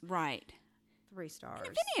 stars. Right. 3 stars.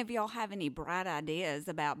 And if any of y'all have any bright ideas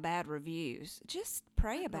about bad reviews, just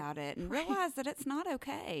pray about it and realize that it's not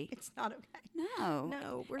okay. It's not okay.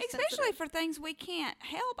 No. We're especially sensitive. for things we can't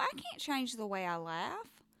help. I can't change the way I laugh.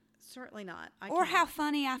 Certainly not. Or how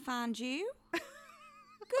funny I find you.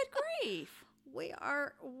 Good grief. We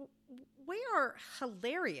are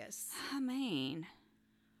hilarious. I mean.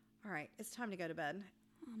 All right, it's time to go to bed.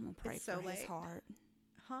 I'm going to pray for his heart.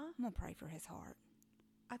 Huh? I'm going to pray for his heart.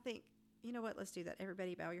 I think, you know what? Let's do that.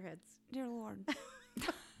 Everybody bow your heads. Dear Lord.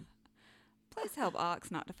 Please help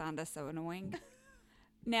Ox not to find us so annoying.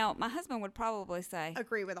 Now, my husband would probably say.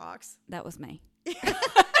 Agree with Ox. That was me.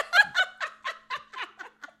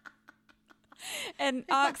 And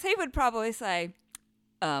Ox, he would probably say,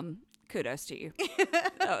 kudos to you.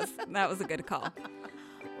 That was a good call.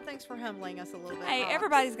 Well, thanks for humbling us a little bit. Hey, Ox.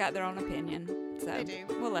 everybody's got their own opinion, so They do.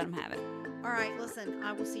 we'll let them have it. All right, listen,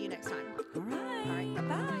 I will see you next time. All right.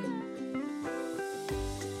 Bye-bye.